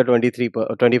 नीचे वाले का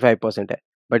 25% है,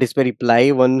 बट इस पे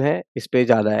रिप्लाई 1 है, इस पे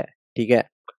ज़्यादा है, ठीक है?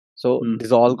 So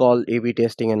this all called AB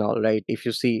testing and all, right? If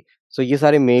you see, सो ये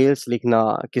सारे मेल्स लिखना,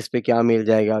 किस पे क्या मेल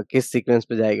जाएगा, किस सीक्वेंस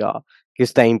पे जाएगा,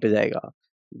 किस टाइम पे जाएगा,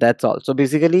 that's all. So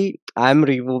basically I am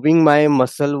removing my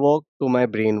muscle work to my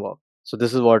brain work, so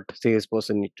this is what sales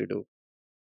person need to do.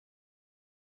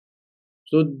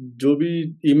 सो जो भी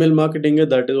ईमेल मार्केटिंग है,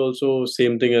 that is also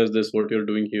same thing as this what you are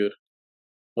doing here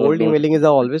और Cold not? emailing is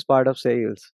always part of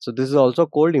sales. So this is also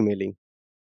cold emailing.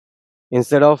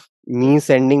 Instead of me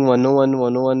sending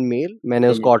 101 mail, मैंने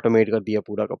उसको automate कर दिया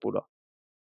पूरा का पूरा।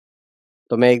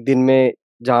 तो मैं एक दिन में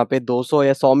जहाँ पे 200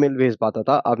 या 100 मेल भेज पाता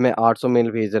था, अब मैं 800 मेल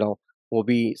भेज रहा हूँ। वो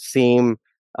भी सेम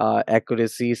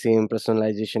एक्यूरेसी, सेम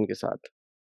पर्सनलाइजेशन के साथ।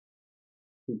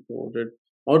 Got it.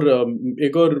 और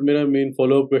एक और मेरा मेन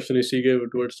फॉलो अप क्वेश्चन इसी के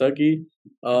टुवर्ड्स था कि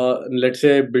let's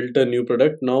say I built a new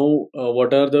product now,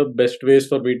 what are the best ways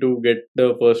for me to get the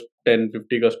first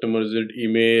 10-50 customers? It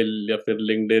email या फिर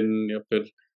लिंक्डइन या फिर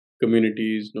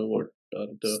communities? No, what are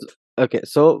the? Okay,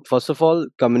 so first of all,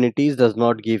 communities does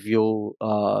not give you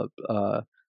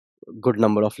good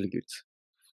number of leads.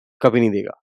 कभी नहीं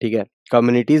देगा, ठीक है?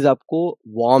 Communities आपको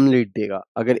वार्म लीड देगा।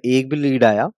 अगर एक भी लीड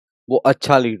आया, वो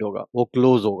अच्छा लीड होगा, वो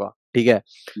क्लोज़ होगा, ठीक है?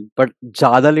 बट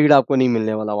ज़्यादा लीड आपको नहीं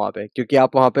मिलने वाला वहाँ पे, क्योंकि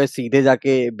आप वहाँ पे सीधे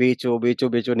जाके बेचो, बेचो,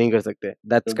 बेचो नहीं कर सकते।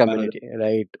 That's community,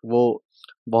 right? वो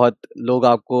बहुत लोग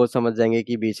आपको समझ जाएँगे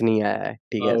कि बेचने ही आया है,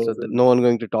 ठीक है? So no one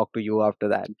going to talk to you after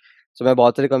that. सो मैं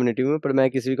बहुत सारी कम्युनिटी में हूँ, पर मैं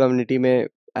किसी भी कम्युनिटी में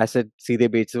ऐसे सीधे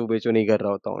बेचो, बेचो नहीं कर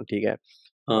रहा होता हूँ, ठीक है?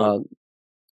 हाँ।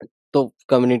 अ तो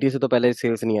कम्युनिटी से तो पहले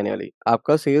सेल्स नहीं आने वाली।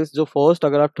 आपका सेल्स जो फर्स्ट,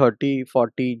 अगर आप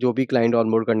 30-40 जो भी क्लाइंट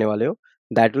ऑनबोर्ड करने वाले हो,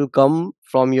 that will come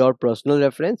from your personal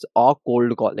reference और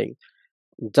कोल्ड कॉलिंग।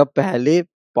 जब पहले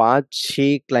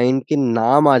 5-6 क्लाइंट के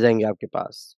नाम आ जाएँगे आपके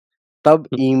पास, तब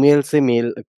ईमेल से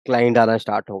मेल क्लाइंट आना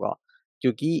स्टार्ट होगा,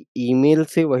 क्योंकि ईमेल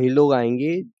से वही लोग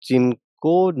आएंगे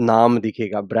जिनको नाम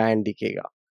दिखेगा, ब्रांड दिखेगा।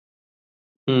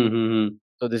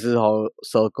 तो this is how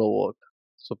circle work.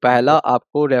 सो पहला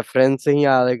आपको रेफरेंस से ही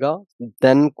आएगा,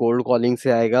 देन कोल्ड कॉलिंग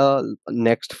से आएगा,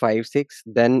 नेक्स्ट 5-6,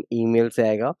 देन ईमेल से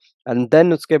आएगा, एंड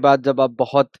देन उसके बाद जब आप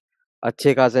बहुत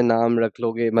अच्छे खासे नाम रख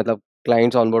लोगे, मतलब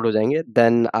क्लाइंट्स ऑनबोर्ड हो जाएंगे,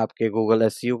 देन आपके गूगल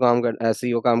एसईओ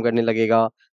काम करने लगेगा,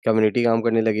 कम्युनिटी काम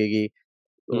करने लगेगी,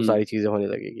 वो सारी चीजें होने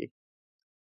लगेगी।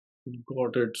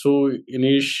 Got it. So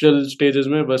initial stages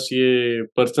में बस ये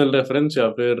पर्सनल रेफरेंस या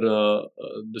फिर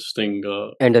this thing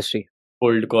industry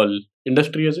cold call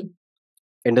industry as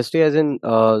as in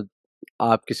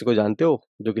आप किसी को जानते हो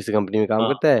जो किसी कंपनी में काम हाँ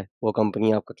करता है, वो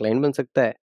कंपनी आपका क्लाइंट बन सकता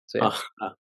है। सो हाँ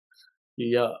हाँ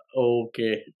या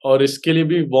ओके। और इसके लिए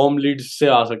भी वार्म लीड्स से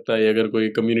आ सकता है अगर कोई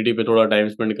कम्युनिटी पे थोड़ा टाइम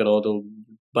स्पेंड करा हो तो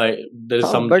बाय देयर इज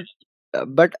हाँ, सम।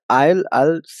 बट आई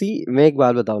सी, मैं एक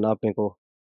बात बताऊँ ना आप मेरे को,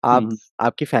 आप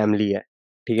आपकी फैमिली है,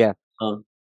 ठीक है, हाँ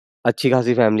अच्छी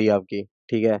खासी फैमिली है आपकी,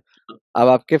 ठीक है। अब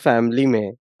आपके फैमिली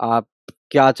में आप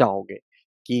क्या चाहोगे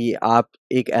कि आप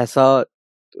एक ऐसा,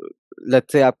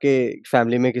 लेट्स से आपके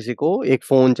फैमिली में किसी को एक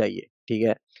फ़ोन चाहिए, ठीक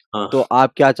है, हाँ तो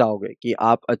आप क्या चाहोगे कि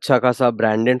आप अच्छा खासा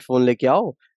ब्रांडेड फ़ोन लेके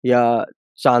आओ, या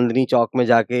चांदनी चौक में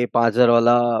जाके 5,000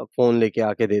 वाला फ़ोन लेके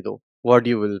आके दे दो? What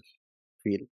you will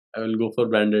feel? I will go for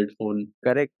branded phone.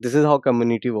 Correct, this is how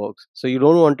community works. So you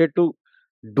don't wanted to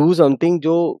do something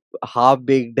जो हाफ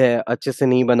बेक्ड है, अच्छे से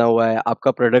नहीं बना हुआ है,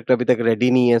 आपका प्रोडक्ट अभी तक रेडी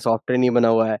नहीं है, सॉफ्टवेयर नहीं बना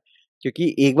हुआ है,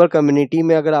 क्योंकि एक बार कम्युनिटी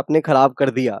में अगर आपने खराब कर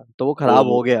दिया तो वो वो खराब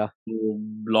हो गया, वो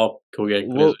ब्लॉक हो गया एक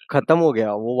तरह वो से। खत्म हो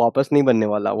गया, वो वापस नहीं बनने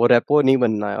वाला, वो रेपो नहीं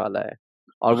बनने वाला है।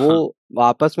 और वो हाँ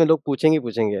वापस में लोग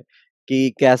पूछेंगे कि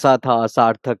कैसा था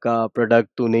सार्थक का प्रोडक्ट,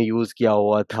 तूने यूज किया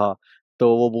हुआ था, तो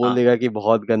वो बोल हाँ देगा कि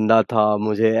बहुत गंदा था,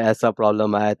 मुझे ऐसा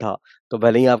प्रॉब्लम आया था। तो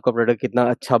भले ही आपका प्रोडक्ट कितना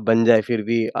अच्छा बन जाए, फिर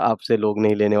भी आपसे लोग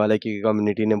नहीं लेने वाले, क्योंकि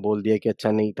कम्युनिटी ने बोल दिया कि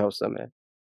अच्छा नहीं था उस समय।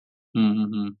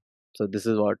 So this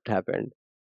is what happened.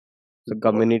 So got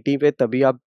community पे तभी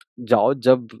आप जाओ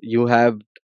जब you have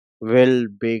well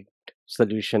baked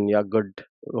solution, या गुड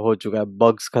हो चुका है,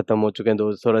 बग्स खत्म हो चुके हैं,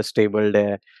 दो थोड़ा स्टेबल्ड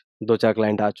है, 2-4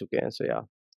 क्लाइंट आ चुके हैं। सो या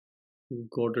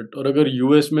गॉट इट। और अगर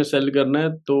यूएस में सेल करना है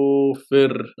तो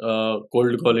फिर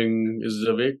cold calling is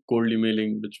the way, cold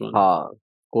emailing which one? हाँ,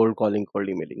 कोल्ड कॉलिंग, कोल्ड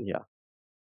ईमेलिंग, या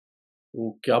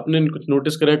ओके। आपने कुछ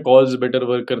नोटिस करा है कॉल्स बेटर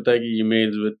वर्क करता है कि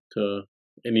emails with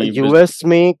any business? US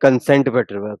में कंसेंट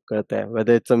बेटर वर्क करता है,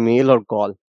 वेदर इट्स अ मेल और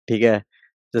कॉल, ठीक है।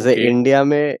 जैसे ओके।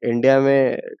 इंडिया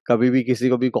में कभी भी किसी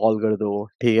को भी कॉल कर दो,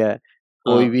 ठीक है,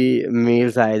 कोई हाँ भी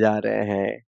मेल्स आए जा रहे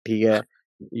हैं, ठीक है।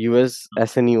 यूएस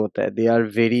ऐसे नहीं होता है, they are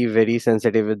very very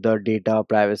sensitive with the data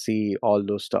privacy, all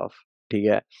दो स्टफ, ठीक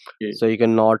है। Okay. So you can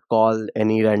not call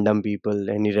any random people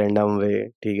any random वे,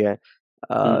 ठीक है।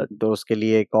 तो उसके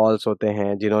लिए कॉल्स होते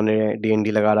हैं, जिन्होंने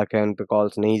डीएनडी लगा रखा है उन पे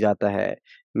कॉल्स नहीं जाता है।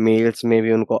 मेल्स में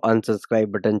भी उनको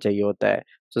अनसब्सक्राइब बटन चाहिए होता है।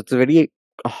 So it's very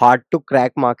hard to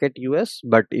crack market US,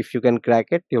 but if you can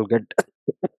crack it you'll get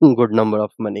good number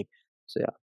of money. So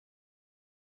yeah,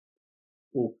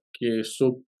 okay.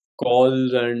 So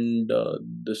calls and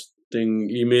this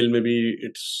thing email में भी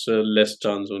it's less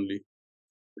chance only.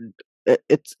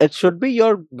 it should be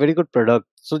your very good product.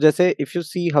 So जैसे if you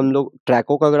see, हम लोग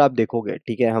ट्रैको का अगर आप देखोगे,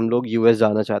 ठीक है, हम लोग यूएस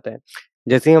जाना चाहते हैं।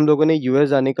 जैसे ही हम लोगों ने यूएस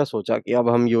जाने का सोचा कि अब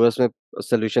हम यूएस में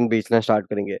सोल्यूशन बेचना स्टार्ट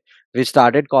करेंगे, वी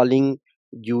स्टार्टेड कॉलिंग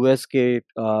यूएस के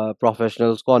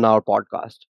प्रोफेशनल्स को ऑन आवर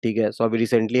पॉडकास्ट, ठीक है। सो अभी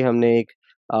रिसेंटली हमने एक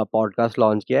पॉडकास्ट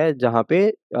लॉन्च किया है, जहाँ पे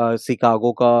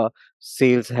शिकागो का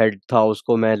सेल्स हेड था,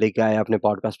 उसको मैं लेके आया अपने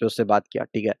पॉडकास्ट पे, उससे बात किया,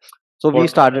 ठीक है। So we what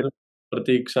started, channel?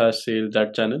 Prateek SaaS Sales that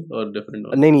channel और डिफरेंट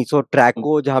वन? नहीं, नहीं, सो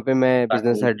ट्रैको जहाँ पे मैं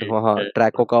बिज़नेस हेड ओके। हूँ, हाँ,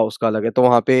 ट्रैको का उसका अलग है। तो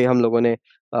वहाँ पे हम लोगों ने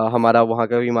हमारा वहाँ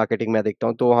का भी मार्केटिंग मैं देखता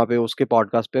हूँ, तो वहाँ पे उसके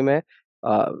पॉडकास्ट पे मैं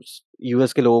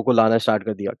यूएस के लोगों को लाना स्टार्ट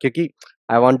कर दिया, क्योंकि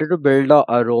I wanted to build a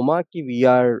aroma कि we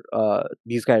are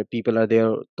these kind people are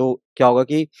there. तो क्या होगा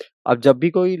कि अब जब भी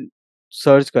कोई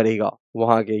सर्च करेगा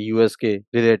वहाँ के यूएस के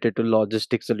रिलेटेड टू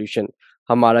लॉजिस्टिक सॉल्यूशन,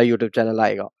 हमारा यूट्यूब चैनल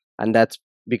आएगा, and that's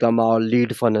become our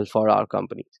lead funnel for our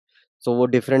company. सो वो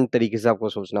डिफरेंट तरीके से आपको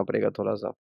सोचना पड़ेगा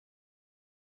थोड़ा-सा।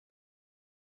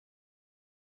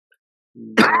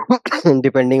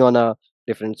 Depending on a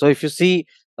different, so if you see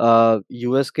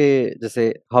US के, जैसे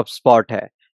हबस्पॉट है,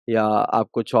 या आप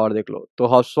कुछ और देख लो, तो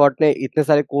हबस्पॉट ने इतने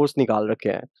सारे कोर्स निकाल रखे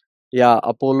हैं, या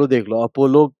अपोलो देख लो,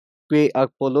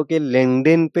 अपोलो के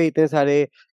लिंक्डइन पे इतने सारे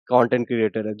कंटेंट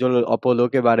क्रिएटर है जो अपोलो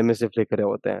के बारे में सिर्फ लिख रहे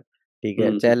होते हैं, ठीक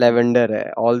है, चाहे लेवेंडर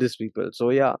है, ऑल दिस पीपल।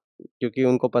 सो या क्योंकि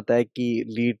उनको पता है कि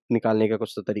लीड निकालने का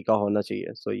कुछ तो तरीका होना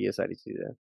चाहिए, सो ये सारी चीजें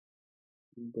हैं।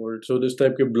 सो दिस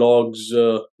टाइप के ब्लॉग्स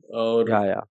और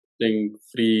या थिंग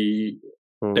फ्री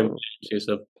हम्म, टेम्पलेट्स ये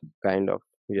सब। Kind of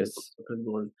Yes.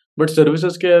 Gold. But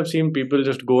services के I've seen people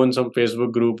just go in some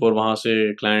Facebook group और वहाँ से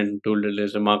client tool ले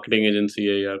जैसे marketing agency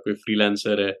है या कोई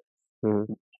freelancer है, Hmm.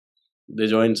 they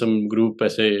join some group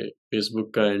ऐसे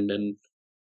Facebook का and then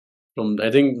from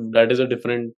I think that is a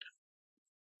different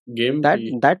game.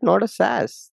 That not a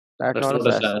SaaS. That That's not a not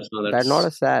a SaaS. SaaS. No, That not a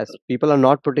that's SaaS. People are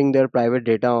not putting their private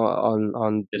data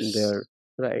on their yes.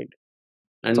 right.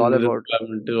 It's And all the about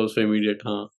deployment is also immediate.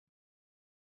 हाँ,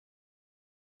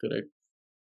 correct.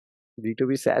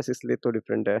 B2B SaaS इसलिए तो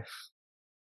different है.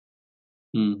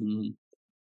 Mm-hmm.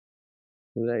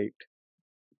 Right.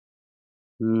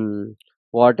 Hmm.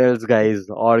 What else, guys?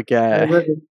 और क्या है?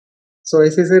 So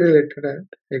इसी से related है,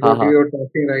 like हाँ what हाँ. you are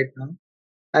talking right now.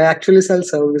 I actually sell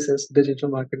services, digital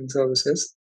marketing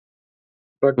services,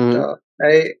 but Hmm.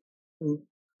 I mm,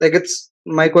 like it's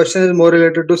my question is more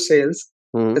related to sales.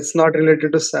 Hmm. It's not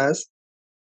related to SaaS.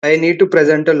 I need to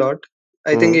present a lot.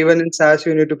 I think Hmm. even in SaaS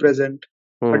you need to present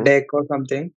a Hmm. deck or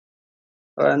something.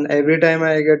 And every time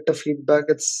I get the feedback,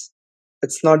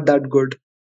 it's not that good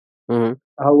Hmm.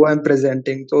 how I'm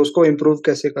presenting. So उसको improve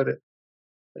कैसे करें?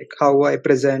 Like how I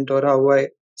present or how I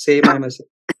say my message.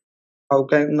 How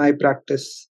can I practice?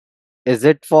 Is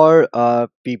it for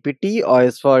PPT or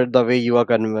is for the way you are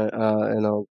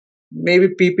Maybe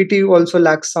PPT also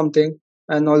lacks something,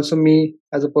 and also me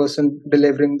as a person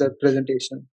delivering the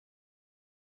presentation.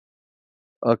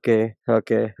 Okay,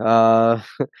 okay.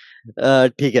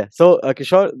 ठीक है. So,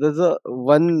 Kishore, there's a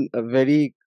one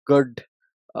very good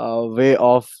way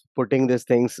of putting these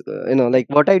things. Like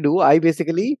what I do, I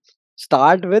basically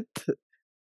start with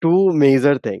two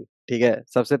major thing. ठीक है.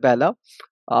 सबसे पहला,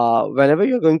 whenever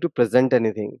you're going to present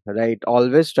anything, right?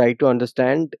 Always try to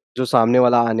understand जो सामने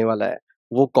वाला आने वाला है,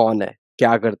 वो कौन है,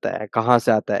 क्या करता है, कहाँ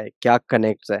से आता है, क्या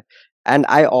connects है. And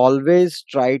I always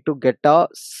try to get a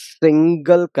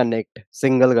single connect,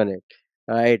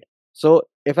 right? So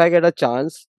if I get a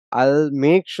chance, I'll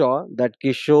make sure that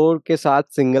Kishore के साथ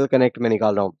single connect मैं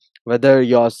निकाल रहा हूँ. Whether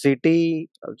your city,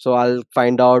 so I'll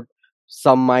find out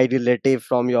some my relative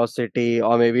from your city,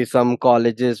 or maybe some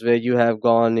colleges where you have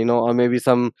gone, or maybe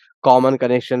some common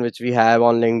connection which we have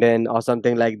on LinkedIn or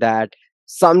something like that.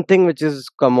 Something which is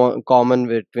common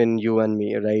between you and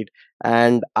me, right?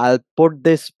 And I'll put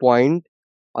this point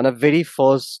on a very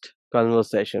first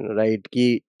conversation, right?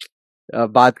 कि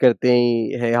बात करते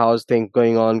ही, hey, how's things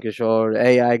going on, Kishore?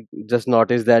 Hey, I just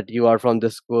noticed that you are from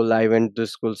this school. I went to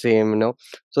school same.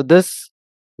 So this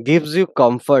gives you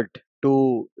comfort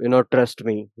to trust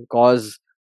me, because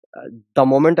the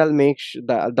moment I'll make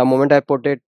the moment I put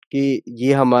it कि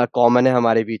ये हमारा common है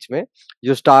हमारे बीच में,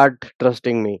 you start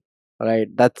trusting me, right?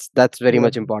 That's very Yeah.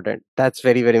 much important. That's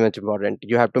very very much important.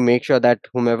 You have to make sure that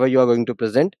whomever you are going to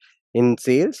present in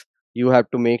sales, you have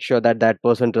to make sure that that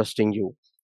person trusting you.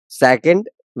 Second,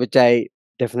 which I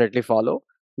definitely follow,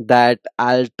 that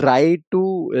I'll try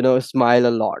to smile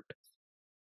a lot,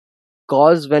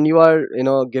 cause when you are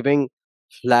giving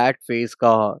flat face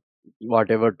ka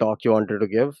whatever talk you wanted to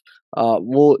give,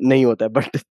 वो नहीं होता है.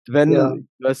 But when Yeah.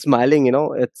 you're smiling,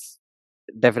 it's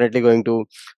definitely going to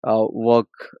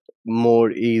work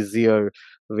more easier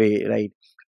way, right?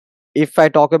 If I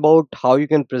talk about how you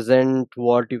can present,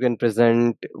 what you can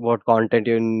present, what content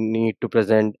you need to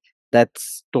present,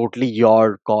 that's totally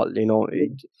your call.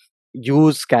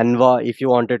 Use Canva if you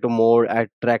wanted to more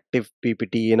attractive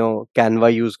PPT.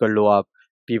 Canva use कर लो आप.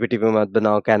 PPT पे मत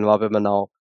बनाओ, Canva पे बनाओ.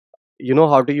 You know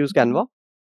how to use Canva?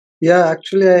 Yeah,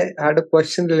 actually, I had a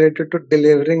question related to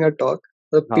delivering a talk.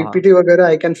 The हाँ हाँ PPT वगैरह,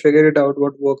 I can figure it out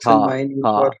what works in हाँ my niche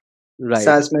or हाँ. Right.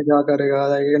 SaaS में क्या करेगा.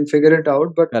 I can figure it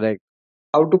out, but Correct.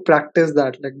 how to practice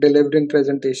that, like delivering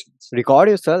presentations? Record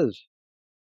yourself.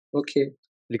 Okay,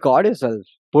 Record yourself.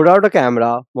 Put out a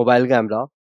camera, mobile camera.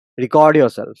 Record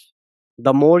yourself.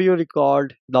 The more you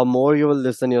record, the more you will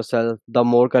listen yourself, the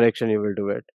more correction you will do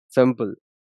it. Simple.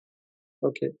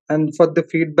 okay. And for the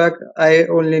feedback, I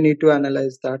only need to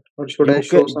analyze that, or should I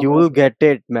show someone? You'll get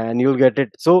it, man. You'll get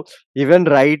it. So even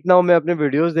right now मैं अपने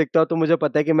videos देखता हूँ तो मुझे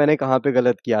पता है कि मैंने कहाँ पे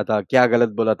गलत किया था, क्या गलत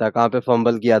बोला था, कहाँ पे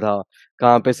fumble किया था,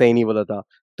 कहाँ पे सही नहीं बोला था.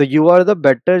 तो you are the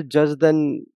better judge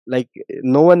than, like,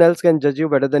 no one else can judge you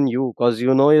better than you, because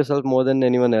you know yourself more than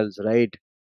anyone else, right?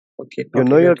 Okay, You okay,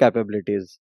 know your get it.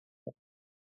 capabilities.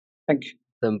 Thank you.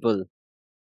 Simple.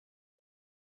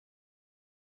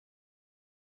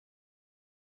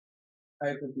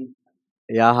 Hi, Pratik.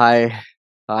 Yeah, hi.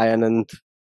 Hi, Anand.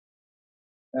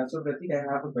 So, Pratik, I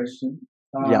have a question.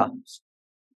 Yeah.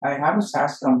 I have a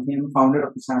SaaS company. I'm founder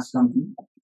of a SaaS company,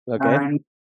 Okay. and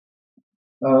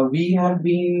we have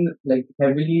been like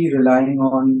heavily relying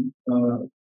on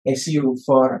SEO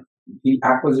for the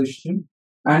acquisition,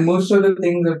 and most of the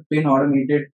things have been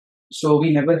automated so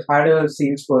we never had a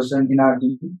salesperson in our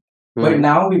team. But Mm-hmm.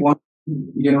 now we want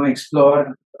to,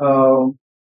 explore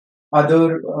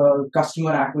other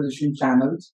customer acquisition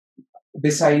channels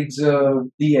besides the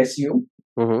SEO.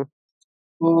 Mm-hmm.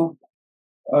 So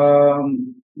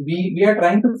we are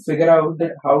trying to figure out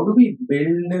that how do we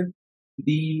build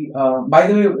the. By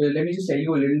the way, let me just tell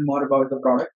you a little more about the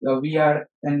product. We are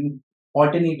an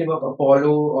alternative of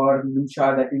Apollo or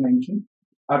Lucha that we mentioned.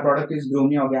 Our product is Grow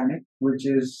Me Organic, which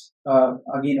is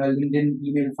again a LinkedIn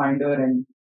email finder and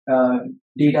uh,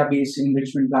 database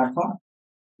enrichment platform.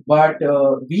 But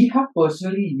we have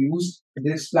personally used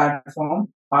this platform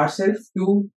ourselves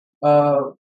to uh,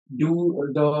 do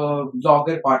the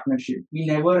blogger partnership. We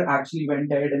never actually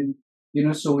went ahead and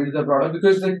sold the product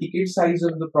because the ticket size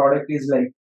of the product is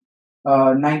like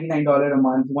 $99 a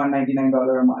month,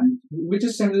 $199 a month, which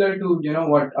is similar to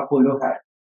what Apollo had.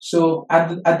 So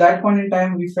at that point in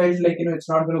time, we felt like it's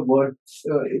not going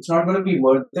to be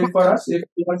worth it for us if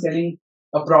we are selling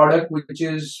a product which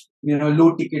is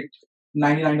low ticket,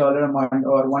 $99 a month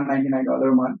or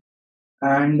 $199 a month,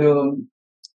 and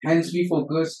hence we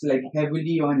focused like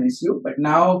heavily on SEO. But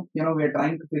now we are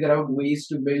trying to figure out ways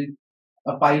to build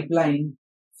a pipeline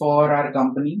for our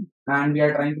company, and we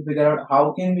are trying to figure out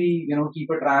how can we keep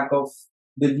a track of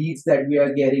the leads that we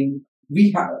are getting.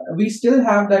 We still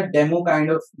have that demo kind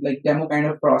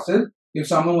of process. If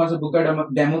someone wants to book a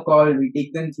demo call, we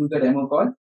take them through the demo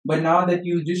call. But now that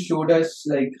you just showed us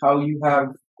like how you have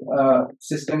a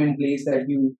system in place that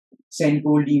you send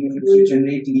cold emails to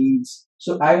generate leads,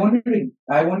 so I wanted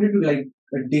to like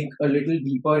dig a little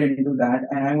deeper into that,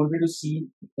 and I wanted to see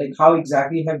like how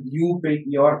exactly have you built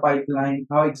your pipeline?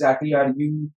 How exactly are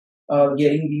you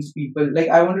getting these people? Like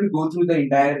I wanted to go through the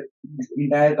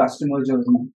entire customer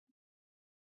journey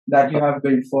that you have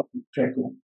built for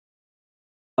Treco.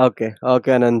 Okay,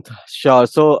 okay, Anant. Sure.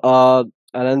 So,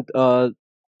 Anant,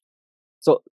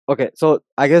 so okay, so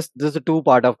I guess this is a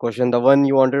two-part of question. The one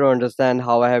you wanted to understand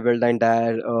how I have built the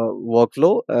entire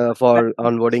workflow for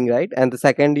onboarding, right? And the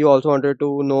second, you also wanted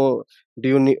to know, do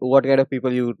you need what kind of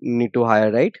people you need to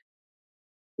hire, right?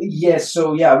 Yes,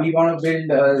 so yeah, we want to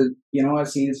build a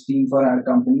sales team for our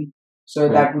company. So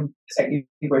Hmm. that would be the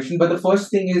second question. But the first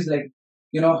thing is like,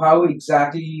 how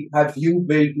exactly have you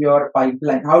built your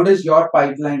pipeline? How does your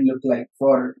pipeline look like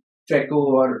for Treco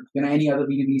or any other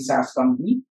B2B SaaS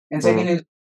company? And Hmm. second is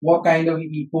what kind of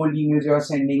cold emails you're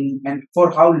sending, and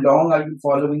for how long are you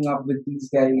following up with these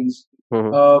guys?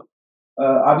 Hmm. Uh,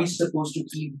 are we supposed to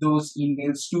keep those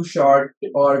emails too short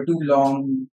or too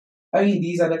long? I mean,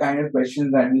 these are the kind of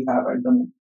questions that we have at the moment.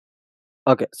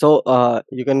 Okay, so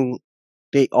you can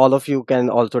take all of you can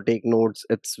also take notes.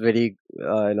 It's very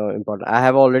important. I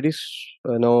have already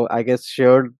I guess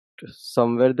shared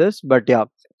somewhere this, but yeah.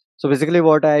 So basically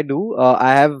what I do,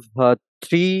 I have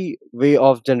three way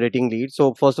of generating leads.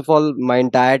 So first of all, my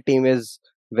entire team is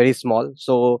very small.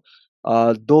 So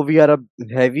though we are a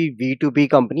heavy V2B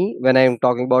company, when I'm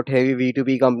talking about heavy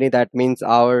V2B company, that means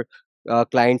our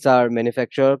clients are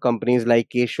manufacturer companies like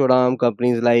Keshoram,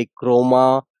 companies like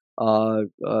Chroma,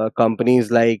 companies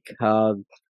like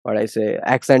what I say,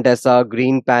 Accent SR,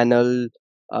 Green Panel,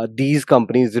 these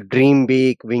companies, Dream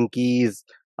Bake, Winkies,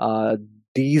 uh,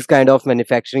 these kind of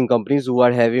manufacturing companies who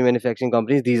are heavy manufacturing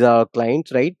companies. These are our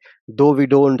clients, right? Though we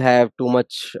don't have too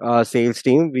much sales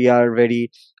team, we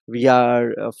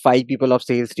are five people of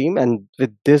sales team, and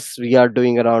with this we are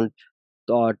doing around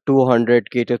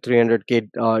 200k to 300k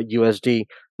USD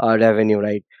revenue,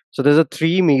 right? So there's a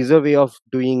three major way of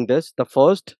doing this. The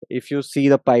first, if you see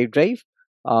the pipe drive,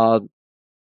 uh,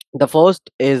 the first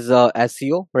is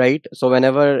SEO, right? So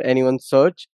whenever anyone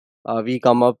search, we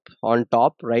come up on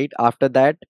top, right? After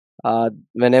that,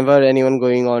 whenever anyone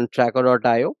going on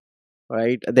tracker.io,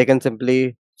 right, they can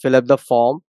simply fill up the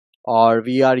form, or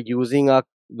we are using a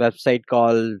website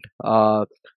called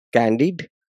Candid.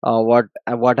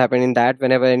 What happened in that,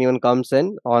 whenever anyone comes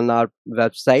in on our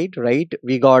website, right,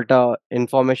 we got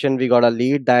information, we got a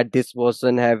lead that this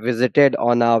person have visited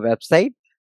on our website,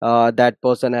 that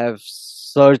person have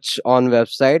searched on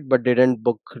website but didn't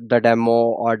book the demo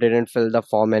or didn't fill the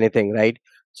form, anything, right?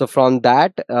 So from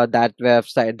that, that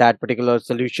website, that particular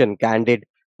solution Candid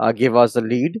give us a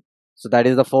lead. So that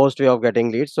is the first way of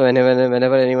getting leads. So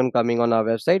whenever anyone coming on our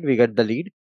website, we get the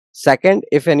lead. Second,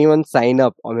 if anyone sign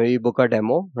up or maybe book a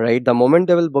demo, right? The moment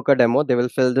they will book a demo, they will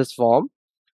fill this form.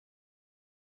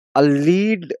 A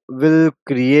lead will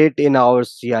create in our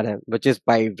CRM, which is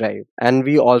Pipedrive, and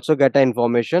we also get the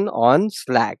information on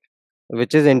Slack,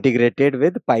 which is integrated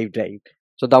with Pipedrive.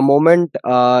 So the moment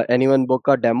anyone book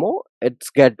a demo, it's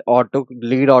get auto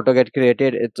lead auto get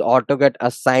created. It's auto get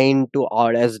assigned to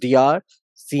our SDR.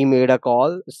 C made a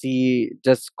call, C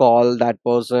just call that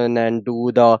person and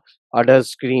do the other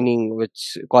screening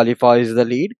which qualifies the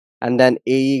lead, and then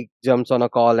A jumps on a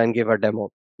call and give a demo.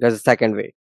 That's the second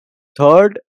way.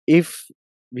 Third, if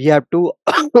we have to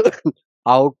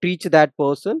outreach that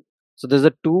person, so there's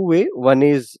a two-way. One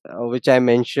is which I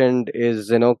mentioned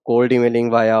is cold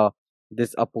emailing via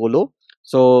this Apollo.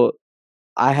 So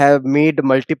I have made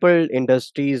multiple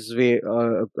industries way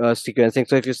sequencing.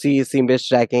 So if you see sim-based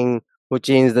tracking, who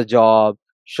changed the job,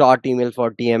 short email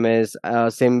for TMS,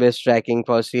 sim-based tracking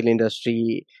for steel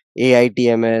industry, AI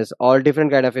TMS, all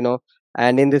different kind of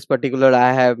And in this particular,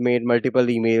 I have made multiple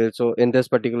emails. So in this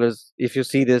particular, if you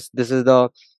see this, this is the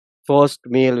first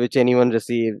mail which anyone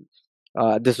received.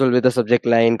 This will be the subject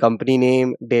line, company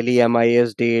name, daily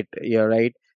MIS date, yeah,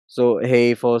 right? So,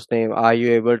 hey, first name, are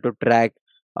you able to track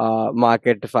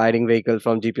market firing vehicle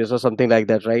from GPS or something like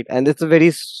that, right? And it's a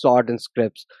very short in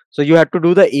scripts. So you have to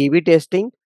do the A/B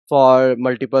testing for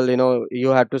multiple, you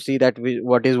have to see that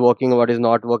what is working, what is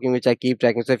not working, which I keep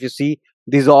tracking. So if you see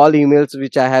these all emails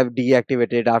which I have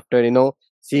deactivated after,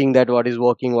 seeing that what is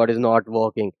working, what is not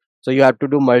working. So you have to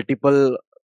do multiple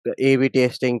A/B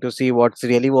testing to see what's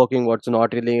really working, what's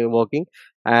not really working,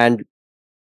 and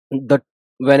the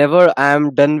whenever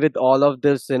I'm done with all of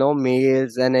this,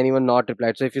 mails and anyone not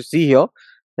replied. So if you see here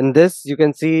in this, you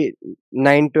can see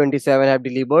 927 have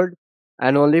delivered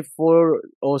and only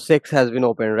 406 has been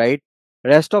opened, right?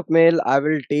 Rest of mail I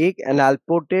will take and I'll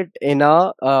put it in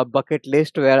a bucket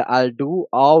list where I'll do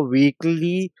a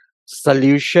weekly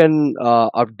solution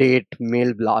update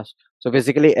mail blast. So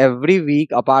basically every week,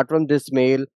 apart from this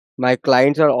mail, my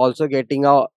clients are also getting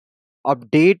a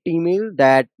update email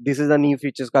that this is the new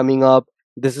features coming up,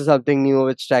 this is something new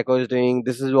which Tracker is doing,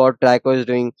 this is what Tracker is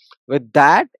doing. With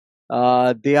that,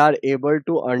 they are able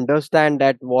to understand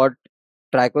that what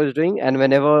Tracker is doing, and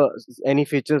whenever any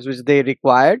features which they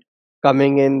required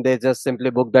coming in, they just simply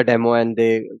book the demo and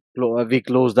we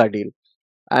close the deal.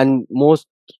 And most,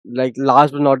 like,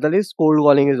 last but not the least, cold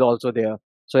calling is also there.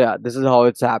 So yeah, this is how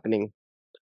it's happening.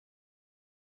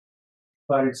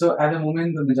 Got it. So at the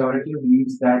moment, the majority of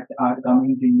leads that are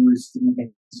coming to you is through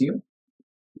SEO,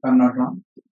 if I'm not wrong.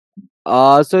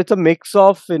 So it's a mix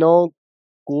of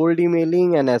cold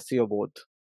emailing and SEO both.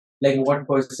 Like what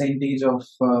percentage of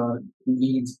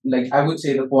leads, like I would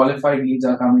say the qualified leads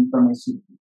are coming from SEO?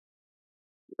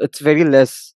 It's very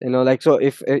less, like, so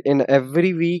if in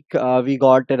every week we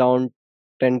got around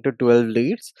 10 to 12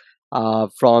 leads,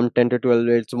 from 10 to 12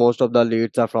 leads, most of the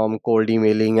leads are from cold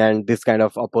emailing and this kind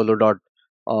of Apollo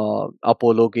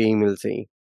ke email saying.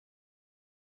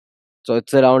 So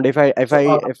it's around,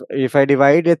 So if I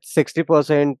divide, it's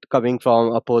 60% coming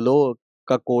from Apollo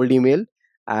ka cold email,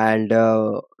 and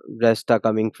rest are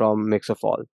coming from mix of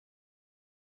all.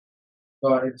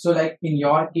 got it. So like in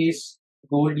your case,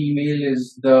 cold email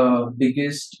is the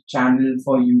biggest channel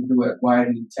for you to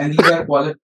acquire leads, and these are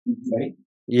qualified leads, right?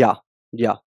 Yeah,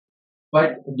 yeah.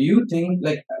 But do you think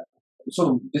like,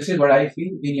 so this is what I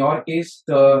feel. In your case,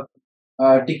 the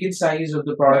ticket size of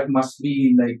the product must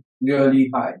be like really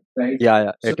high, right?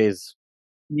 Yeah, So it is.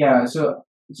 yeah, so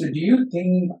do you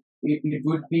think it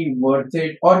would be worth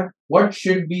it, or what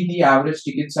should be the average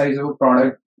ticket size of a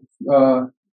product uh,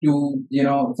 to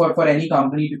for any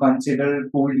company to consider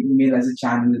cold email as a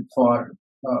channel for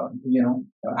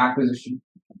acquisition?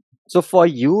 So for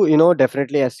you,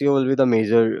 definitely SEO will be the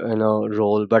major,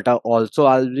 role. But also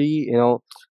I'll be,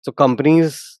 so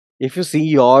companies, if you see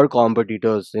your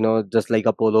competitors, just like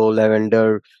Apollo,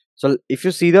 Lavender. So if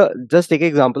you see just take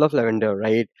example of Lavender,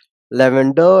 right?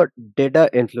 Lavender did a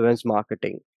influence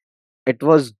marketing. It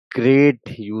was great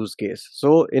use case.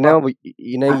 So in a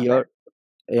Affluent. year,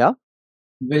 yeah,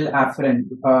 Will Affluent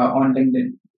on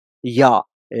LinkedIn. yeah,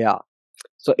 yeah.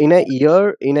 So in a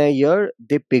year,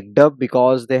 they picked up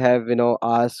because they have,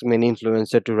 asked many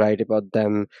influencers to write about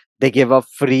them. They give a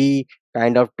free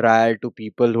kind of trial to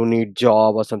people who need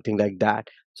job or something like that.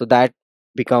 So that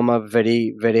become a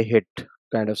very, very hit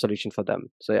kind of solution for them.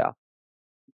 So yeah.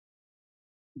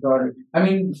 Got it. I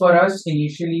mean, for us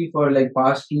initially, for like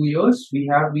past 2 years, we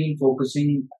have been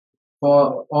focusing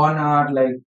for on our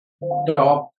like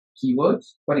top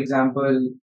keywords. For example,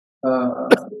 uh,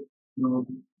 you know,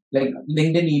 like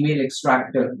LinkedIn email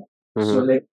extractor. So Mm-hmm.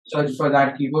 like search for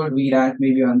that keyword, we rank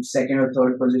maybe on second or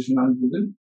third position on Google.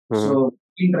 Mm-hmm. So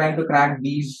we've been trying to crack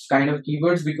these kind of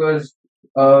keywords because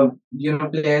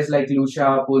players like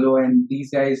Lucia, Polo, and these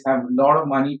guys have a lot of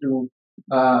money to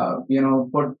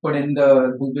put in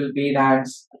the Google paid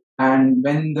ads, and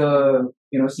when the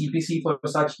CPC for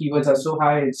such keywords are so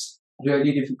high, it's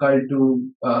really difficult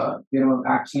to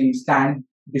actually stand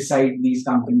beside these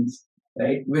companies,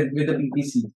 right, with the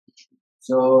PPC.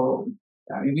 So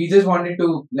I mean, we just wanted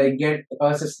to like get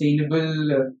a sustainable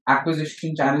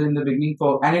acquisition channel in the beginning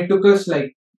and it took us like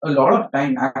a lot of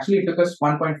time. Actually, it took us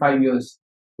 1.5 years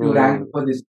to rank Hmm. for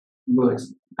these keywords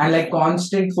and like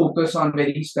constant focus on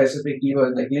very specific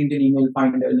keywords like LinkedIn email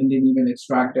finder, LinkedIn email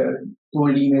extractor,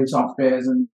 cold email softwares,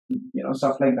 and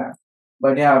stuff like that.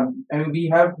 But yeah, I mean, we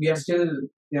are still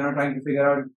trying to figure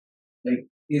out like,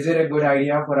 is it a good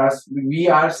idea for us? We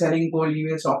are selling cold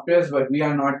email softwares, but we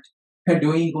are not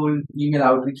doing cold email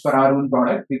outreach for our own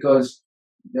product because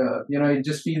it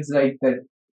just feels like that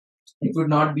it would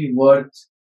not be worth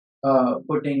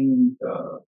putting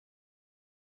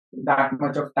that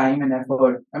much of time and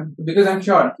effort. Because I'm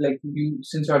sure, like you,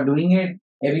 since you're doing it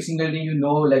every single day,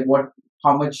 like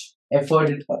how much effort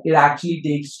it actually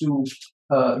takes to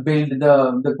build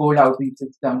the cold outreach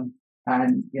system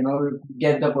and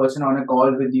get the person on a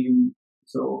call with you.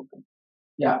 So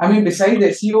yeah, I mean, besides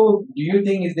SEO, do you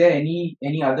think is there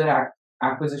any other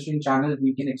acquisition channels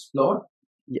we can explore?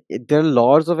 There are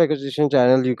lots of acquisition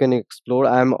channels you can explore.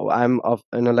 I'm of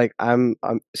like I'm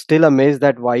still amazed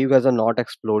that why you guys are not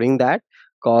exploring that,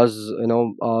 cause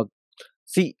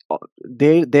see,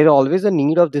 there always a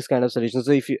need of this kind of solution.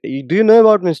 So if do you know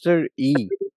about Mr. E?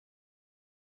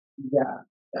 Yeah,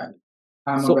 yeah,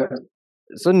 I'm So aware.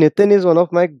 Nitin is one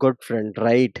of my good friend,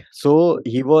 right? So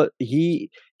he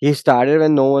started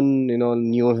when no one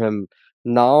knew him.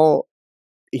 Now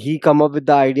he come up with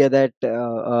the idea that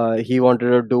he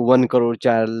wanted to do 1 crore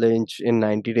challenge in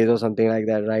 90 days or something like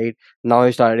that, right? Now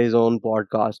he started his own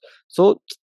podcast. So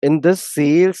in this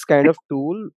sales kind of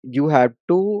tool, you have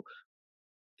to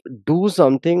do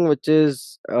something which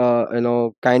is kind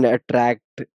of attract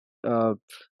uh,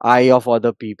 eye of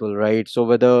other people, right? So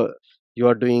whether you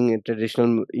are doing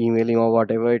traditional emailing or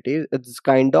whatever it is, it's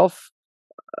kind of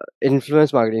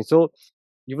influence marketing. So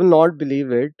you will not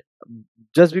believe it.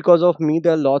 Just because of me,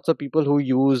 there are lots of people who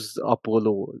use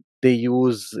Apollo. They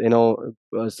use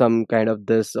some kind of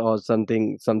this or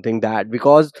something that,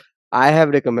 because I have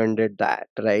recommended that,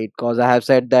 right? Because I have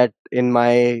said that in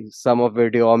my some of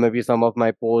video or maybe some of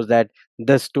my posts that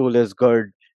this tool is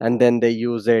good, and then they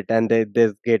use it and they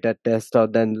get a test or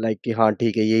then like कि हाँ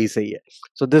ठीक है यही सही है.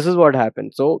 So this is what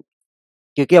happened. So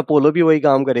क्योंकि Apollo भी वही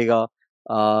काम करेगा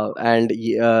एंड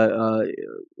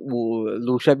वो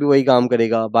लूशा भी वही काम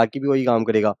करेगा, बाकी भी वही काम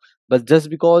करेगा, बस जस्ट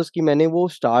बिकॉज कि मैंने वो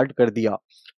स्टार्ट कर दिया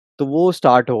तो वो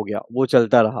स्टार्ट हो गया, वो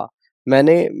चलता रहा।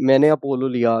 मैंने अपोलो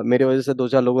लिया, मेरे वजह से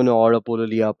 2-4 लोगों ने और अपोलो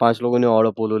लिया, 5 लोगों ने और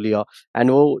अपोलो लिया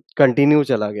एंड वो कंटिन्यू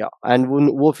चला गया एंड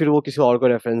वो फिर वो किसी और को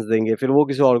रेफरेंस देंगे, फिर वो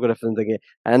किसी और को रेफरेंस देंगे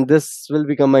and this will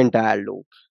become a entire loop.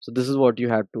 So this is what you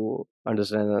have to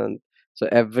understand. So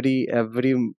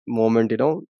every moment,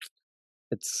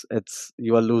 it's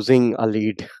you are losing a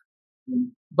lead.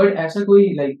 But ऐसा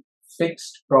कोई लाइक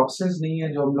फिक्स्ड प्रोसेस नहीं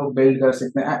है जो हम लोग बिल्ड कर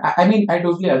सकते हैं. I mean I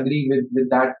totally agree with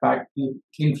that fact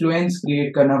कि इन्फ्लुएंस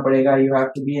क्रिएट करना पड़ेगा. You have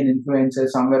to be an influencer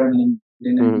somewhere on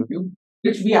LinkedIn and Mhm. YouTube,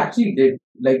 which we actually did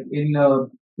like in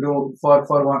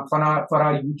for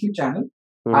our YouTube channel.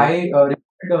 Mhm. I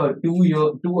recorded a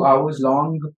 2 hours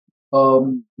long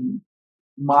um,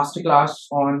 masterclass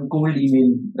on cold email,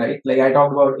 right? Like I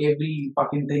talked about every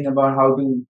fucking thing about how to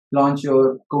launch your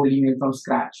cold email from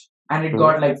scratch, and it Mhm.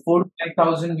 got like 4 to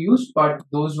 5,000 views, but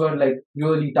those were like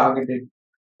really targeted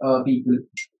people.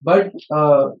 But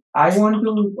I want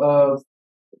to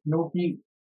know कि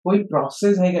कोई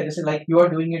process है क्या? जैसे like you are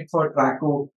doing it for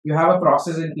Traco, you have a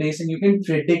process in place and you can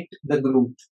predict the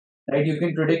growth, right? You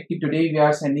can predict कि today we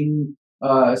are sending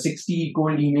 60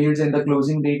 cold emails and the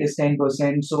closing rate is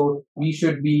 10%, so we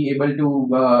should be able to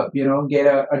get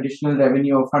a additional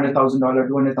revenue of $100,000,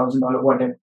 $200,000,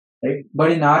 whatever, right?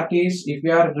 But in our case, if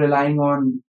we are relying on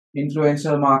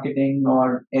influencer marketing or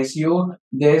SEO,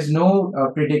 there's no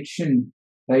prediction,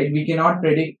 right? We cannot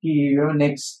predict कि,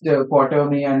 next quarter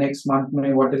में या next month में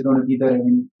what is going to be the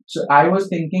revenue. So I was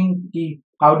thinking कि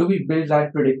how do we build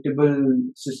that predictable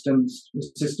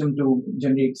system to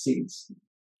generate sales?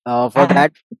 For And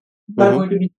that. are Mhm. going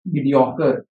to be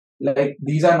mediocre. Like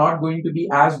these are not going to be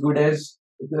as good as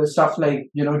the stuff like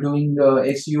doing the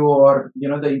SEO or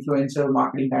the influencer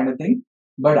marketing kind of thing.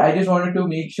 But I just wanted to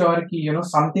make sure कि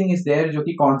something is there जो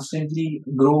कि constantly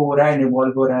grow हो रहा है and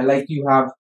evolve हो रहा है, like you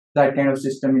have that kind of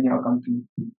system in your company.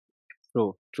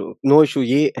 True. No issue.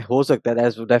 ये हो सकता है.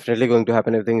 That's definitely going to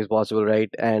happen. Everything is possible,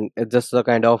 right? And it's just a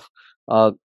kind of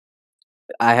uh,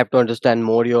 I have to understand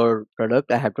more your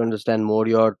product. I have to understand more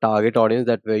your target audience,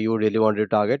 that where you really wanted to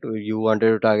target. Where you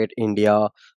wanted to target India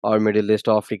or Middle East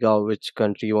or Africa, which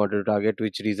country you wanted to target,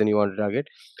 which region you want to target.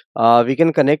 We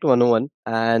can connect 1-on-1,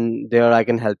 and there I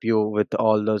can help you with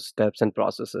all those steps and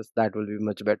processes. That will be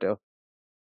much better.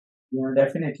 Yeah,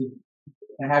 definitely.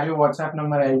 have your WhatsApp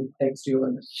number. I'll text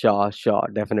you. Sure,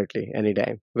 definitely,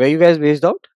 anytime. Where you guys based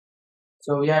out?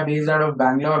 So we are based out of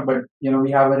Bangalore, but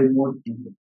we have a remote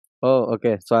team. Oh,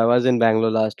 okay. So I was in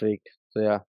Bangalore last week. So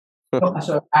yeah.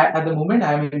 So at the moment,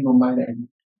 I'm in Mumbai right now.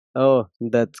 Oh,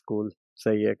 that's cool.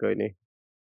 सही है कोई नहीं.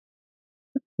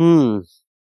 Hmm.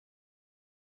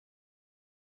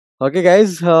 Okay,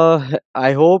 guys.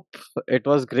 I hope it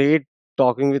was great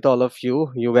talking with all of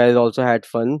you. You guys also had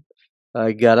fun.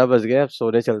 11 बज गए अब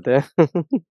सोने चलते हैं.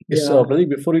 Yes, Yeah. Pratik,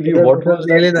 before you It leave, was, what it was was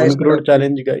really that nice 1 to crore talk to you.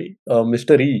 challenge guy,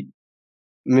 Mr. E?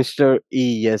 Mr. E,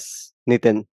 yes,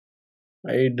 Nitin.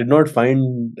 I did not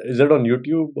find. Is it on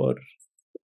YouTube or?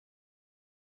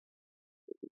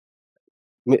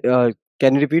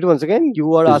 Can you repeat once again?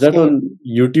 You are Is that asking. on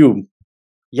YouTube?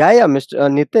 Yeah, Mr.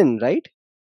 Nitin, right?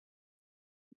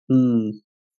 Hmm.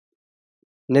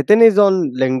 Nitin is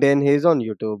on LinkedIn. He's on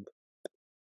YouTube.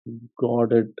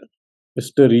 Got it.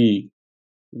 Mr. E.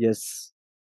 Yes.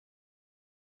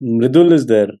 Mridul is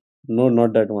there. No,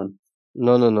 not that one.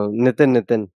 No.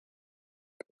 Nitin.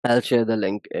 I'll share the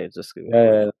link. Just give me a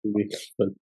Yeah, moment. that will be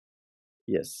helpful.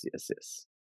 Yes.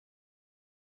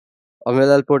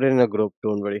 I'll put it in a group.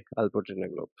 Don't worry. I'll put it in a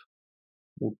group.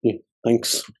 Okay,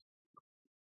 thanks.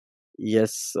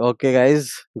 Yes. Okay,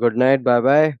 guys. Good night. Bye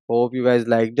bye. Hope you guys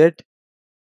liked it.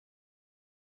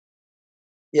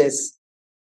 Yes.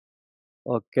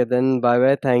 Okay, then bye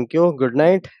bye. Thank you. Good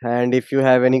night. And if you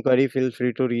have any query, feel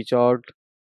free to reach out.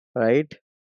 Right?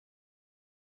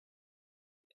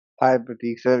 Hi,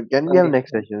 Pratik sir. Can we have Okay.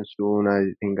 next session soon?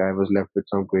 I think I was left with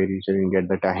some queries and didn't get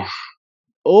the time.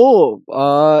 Oh,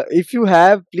 if you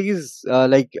have, please,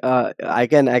 I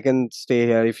can stay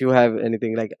here. If you have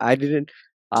anything, like I didn't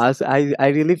ask, I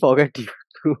really forgot you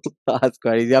to ask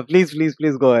queries. Yeah, please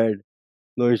go ahead.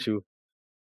 No issue.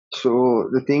 So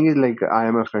the thing is, like, I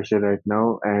am a fresher right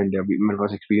now, and my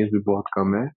first experience with both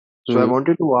come hai. So I Hmm.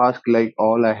 wanted to ask, like,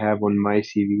 all I have on my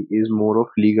CV is more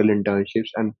of legal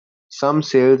internships and some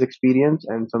sales experience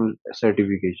and some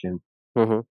certification.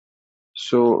 Hmm.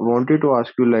 So wanted to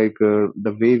ask you, like,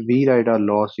 the way we write our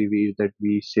law CV is that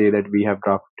we say that we have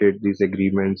drafted these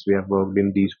agreements, we have worked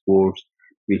in these courts,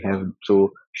 we have. So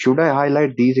should I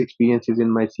highlight these experiences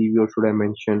in my CV, or should I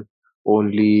mention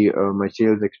only my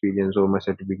sales experience or my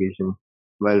certification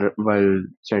while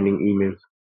sending emails?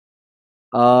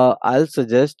 I'll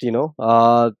suggest,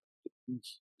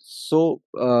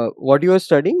 what you are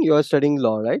studying? You are studying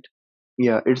law, right?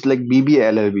 Yeah, it's like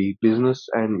BBLLB, business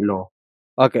and law.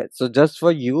 Okay, so just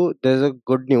for you, there's a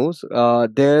good news.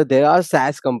 There are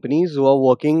SaaS companies who are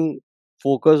working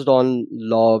focused on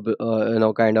law,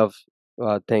 kind of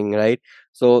thing, right?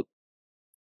 So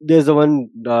there's a one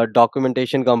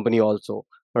documentation company also,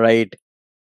 right?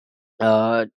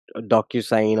 uh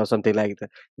DocuSign or something like that.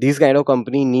 These kind of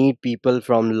company need people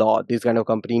from law. These kind of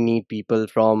company need people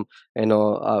from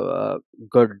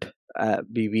good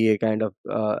BBA kind of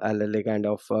LLA kind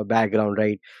of background,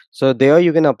 right? So there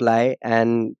you can apply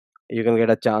and you can get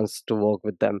a chance to work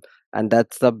with them, and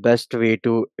that's the best way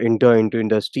to enter into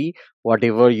industry.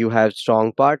 Whatever you have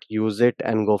strong part, use it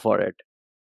and go for it.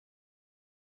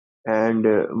 And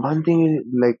one thing is,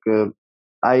 like,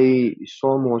 I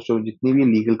saw most of जितनी भी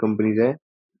legal companies है,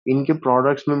 इनके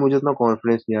products में मुझे इतना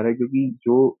confidence नहीं आ रहा है,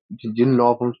 क्योंकि जिन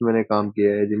लॉ फर्म्स में मैंने काम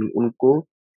किया है, जिन उनको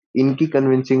इनकी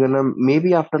कन्विंसिंग करना, may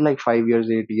be after like 5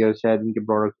 years 8 years शायद इनके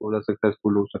प्रोडक्ट्स बहुत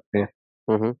सक्सेसफुल हो सकते हैं,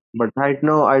 Mm-hmm. But right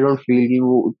now I don't feel कि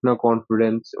वो उतना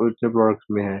कॉन्फिडेंस और इतने प्रोडक्ट्स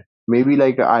में है. May be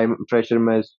like I am fresher,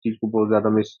 मैं इस चीज को बहुत ज्यादा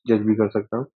मिस जज भी कर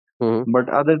सकता हूँ. Mm-hmm. But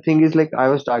other thing is like I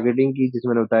was targeting कि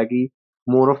जिसमें मैंने बताया कि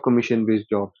more of commission based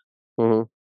job, Mm-hmm.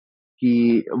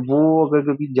 कि वो अगर,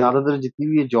 क्योंकि ज्यादातर जितनी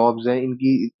भी ये जॉब्स हैं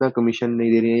इनकी इतना कमीशन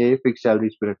नहीं दे रही है, ये फिक्स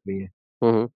सैलरीज पे रख रही है.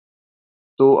 Mm-hmm.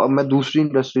 तो अब मैं दूसरी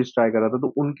इंडस्ट्रीज ट्राई कर रहा था,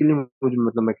 तो उनके लिए मुझे,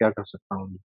 मतलब, मैं क्या कर सकता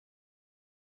हूँ?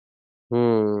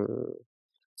 हम्म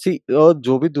सी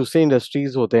जो भी दूसरे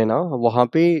इंडस्ट्रीज होते हैं ना, वहाँ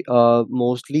पे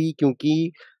मोस्टली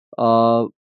क्योंकि अ,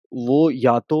 वो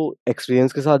या तो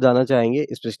एक्सपीरियंस के साथ जाना चाहेंगे,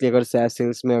 स्पेशली अगर सैस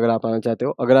सेल्स में अगर आप आना चाहते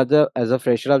हो, अगर एज अ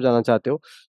फ्रेशर आप जाना चाहते हो,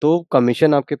 तो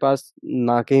कमीशन आपके पास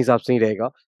ना के हिसाब से ही रहेगा.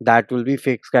 That will be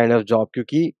fix kind of job,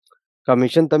 क्योंकि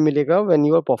कमीशन तब मिलेगा when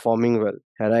you are performing well,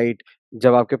 है राइट?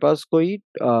 जब आपके पास कोई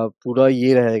पूरा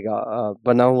ये रहेगा,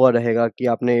 बना हुआ रहेगा कि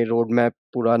आपने रोड मैप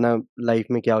पूरा ना लाइफ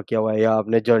में क्या किया हुआ है, या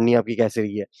आपने जर्नी आपकी कैसे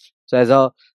रही है. सो एज़ अ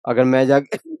अगर मैं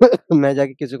जाके मैं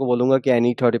जाके किसी को बोलूँगा कि I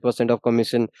need 30% of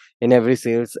commission in every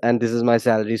sales and this is my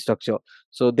salary structure,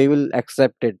 so they will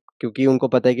accept it. क्योंकि उनको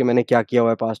पता है कि मैंने क्या किया हुआ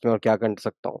है पास्ट में और क्या कर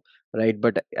सकता हूँ, right?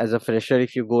 But as a fresher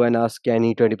if you go and ask I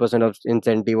need 20% of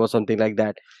incentive और something like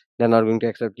that, they are not going to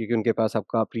accept, क्योंकि उनके पास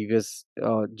आपका प्रीवियस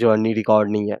जर्नी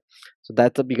रिकॉर्ड नहीं है. So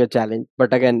that's a bigger challenge.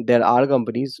 But again there are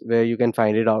companies where you can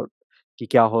find it out कि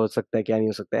क्या हो सकता है क्या नहीं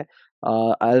हो सकता है.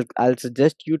 I'll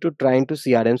suggest you to try into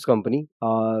CRM's company,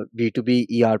 B2B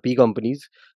ERP companies,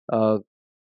 uh,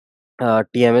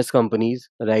 TMS companies,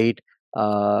 right,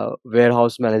 ware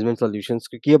house management solutions,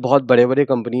 क्योंकि ये बहुत बड़े बड़े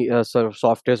कंपनी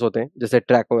सॉफ्टवेयर होते हैं. जैसे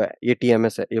ट्रैको है, ये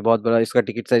TMS है, ये बहुत बड़ा, इसका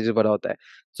टिकट साइज भी बड़ा होता है.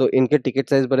 सो इनके टिकट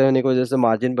साइज बड़े होने की वजह से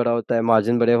मार्जिन बड़ा होता है.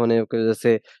 मार्जिन बड़े होने की वजह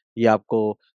से ये आपको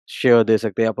शेयर दे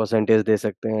सकते हैं या परसेंटेज दे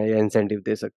सकते हैं या इंसेंटिव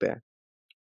दे सकते हैं.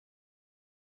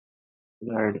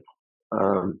 Right.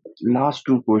 Last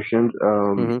two questions.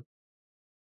 Hmm.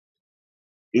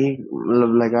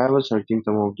 Like I was searching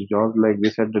some of the jobs, like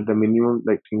they said that the minimum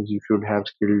like things you should have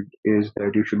skilled is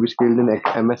that you should be skilled in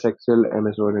MS Excel,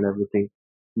 MS Word and everything.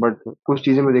 But कुछ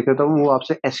चीजें मैं देख रहा था वो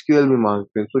आपसे SQL भी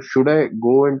मांगते हैं. So should I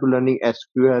go into learning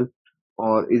SQL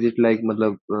or is it like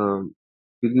मतलब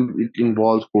क्योंकि it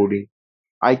involves coding.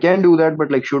 I can do that,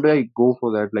 but like should I go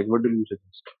for that? Like what do you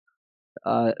suggest?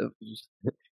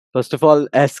 First of all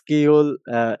SQL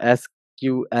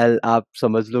आप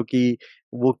समझ लो कि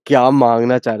वो क्या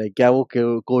मांगना चाह रहे हैं. क्या वो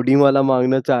कोडिंग वाला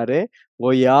मांगना चाह रहे हैं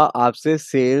वो, या आपसे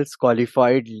सेल्स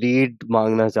क्वालिफाइड लीड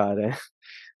मांगना चाह रहे हैं?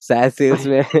 SaaS सेल्स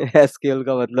में SQL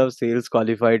का मतलब सेल्स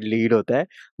क्वालिफाइड लीड होता है.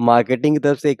 मार्केटिंग की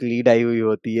तरफ से एक लीड आई हुई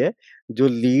होती है, जो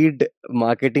लीड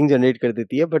मार्केटिंग जनरेट कर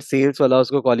देती है, बट सेल्स वाला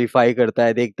उसको क्वालिफाई करता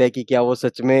है, देखता है कि क्या वो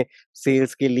सच में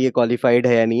सेल्स के लिए क्वालिफाइड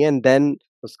है या नहीं है, एंड देन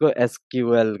उसको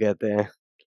SQL कहते हैं.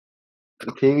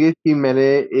 थिंग इज कि मैंने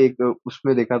एक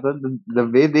उसमें देखा था the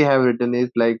way they have written is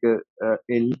like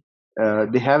in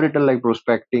they have written like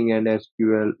prospecting and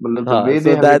SQL मतलब द हाँ, वे दे so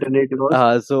have that written it was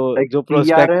हाँ, सो लाइक जो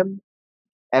prospect, CRM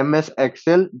MS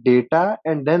Excel data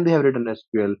and then they have written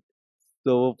SQL.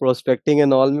 तो वो prospecting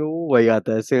and all में वो वही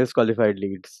आता है, सेल्स क्वालिफाइड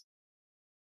लीड्स.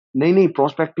 नहीं नहीं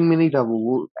प्रोस्पेक्टिंग में नहीं था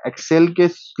वो एक्सेल के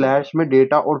स्लैश में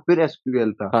डेटा और फिर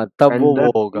एसक्यूएल था हाँ, तब एंड वो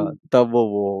दैट होगा, तब वो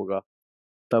होगा,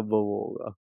 तब वो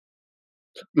होगा.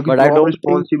 क्योंकि but I job don't think, but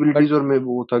responsibilities और मैं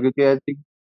वो था क्योंकि आई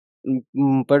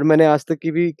थिंक पर मैंने आज तक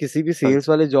की भी किसी भी सेल्स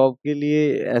वाले जॉब के लिए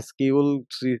एसक्यूएल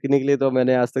सीखने के लिए तो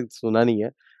मैंने आज तक सुना नहीं है,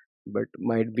 बट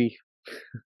माइट बी.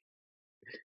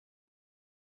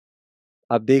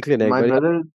 आप देख लेना एक my bar.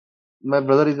 brother my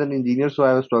brother is an engineer so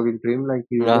I was talking to him like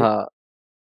he was like हाँ,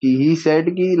 he said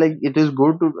ki like it is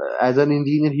good to as an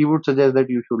engineer he would suggest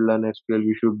that you should learn SQL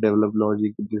you should develop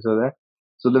logic this or that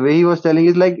so the way he was telling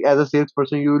is like as a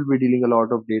salesperson you will be dealing a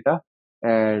lot of data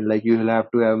and like you will have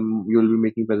to have you will be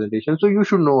making presentations so you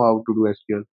should know how to do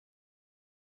SQL.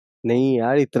 नहीं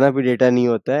यार, इतना भी data नहीं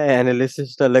होता है,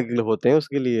 analyst अलग होते हैं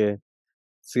उसके लिए.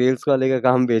 सेल्स वाले का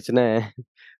काम बेचना है.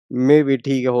 मे बी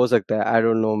ठीक है, हो सकता है, आई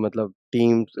डोंट नो, मतलब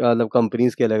टीम मतलब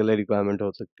कंपनीज की अलग अलग रिक्वायरमेंट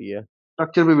हो सकती है.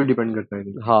 स्ट्रक्चर पे भी डिपेंड करता है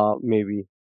हाँ, may be.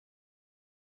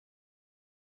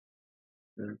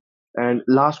 and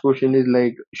last question is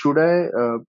like should I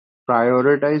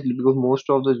prioritize because most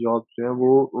of the jobs जो है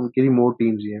वो उनकी remote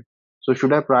teams ही हैं so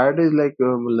should I prioritize like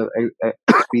मतलब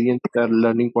experience या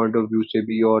learning point of view से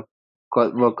भी और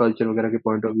work culture वगैरह के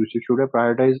point of view से should I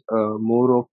prioritize more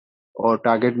of or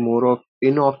target more of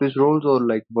in office roles or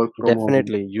like work from home roles?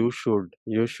 Definitely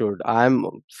you should I am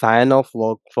fan of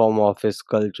work from office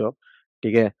culture.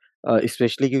 ठीक है,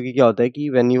 specially क्योंकि क्या होता है कि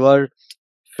when you are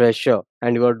fresher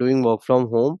and you are doing work from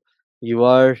home, you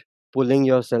are pulling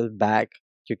yourself back,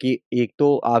 क्योंकि एक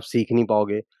तो आप सीख नहीं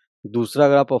पाओगे, दूसरा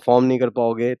अगर आप परफॉर्म नहीं कर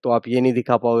पाओगे तो आप ये नहीं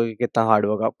दिखा पाओगे कि कितना हार्ड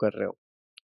वर्क आप कर रहे हो.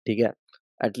 ठीक है,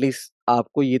 एटलीस्ट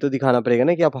आपको ये तो दिखाना पड़ेगा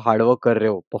ना कि आप हार्ड वर्क कर रहे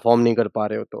हो, परफॉर्म नहीं कर पा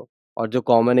रहे हो तो. और जो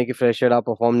कॉमन है कि फ्रेशर आप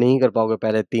परफॉर्म नहीं कर पाओगे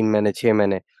पहले 3 महीने 6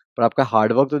 महीने, पर आपका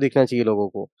हार्ड वर्क तो दिखना चाहिए लोगों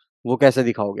को. वो कैसे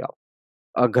दिखाओगे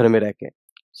आप घर में रह के?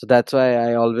 So that's why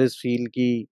I always feel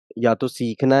कि या तो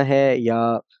सीखना है या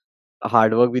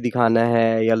हार्ड वर्क भी दिखाना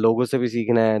है या लोगों से भी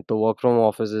सीखना है, तो work from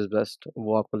office is best,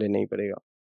 वो आपको लेना ही पड़ेगा.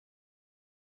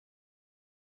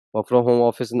 वर्क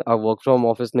फ्रॉम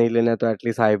ऑफिस नहीं लेना है तो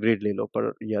एटलीस्ट हाइब्रिड ले लो,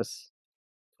 पर यस,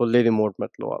 फुल्ली रिमोट मत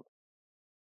लो आप.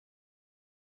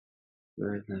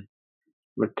 Mhm.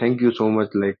 But thank you so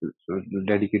much like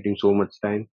dedicating so much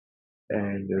time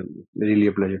and really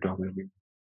a pleasure talking to you.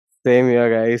 Same here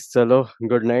guys, चलो,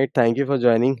 good night, thank you for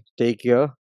joining, take care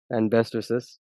and best wishes.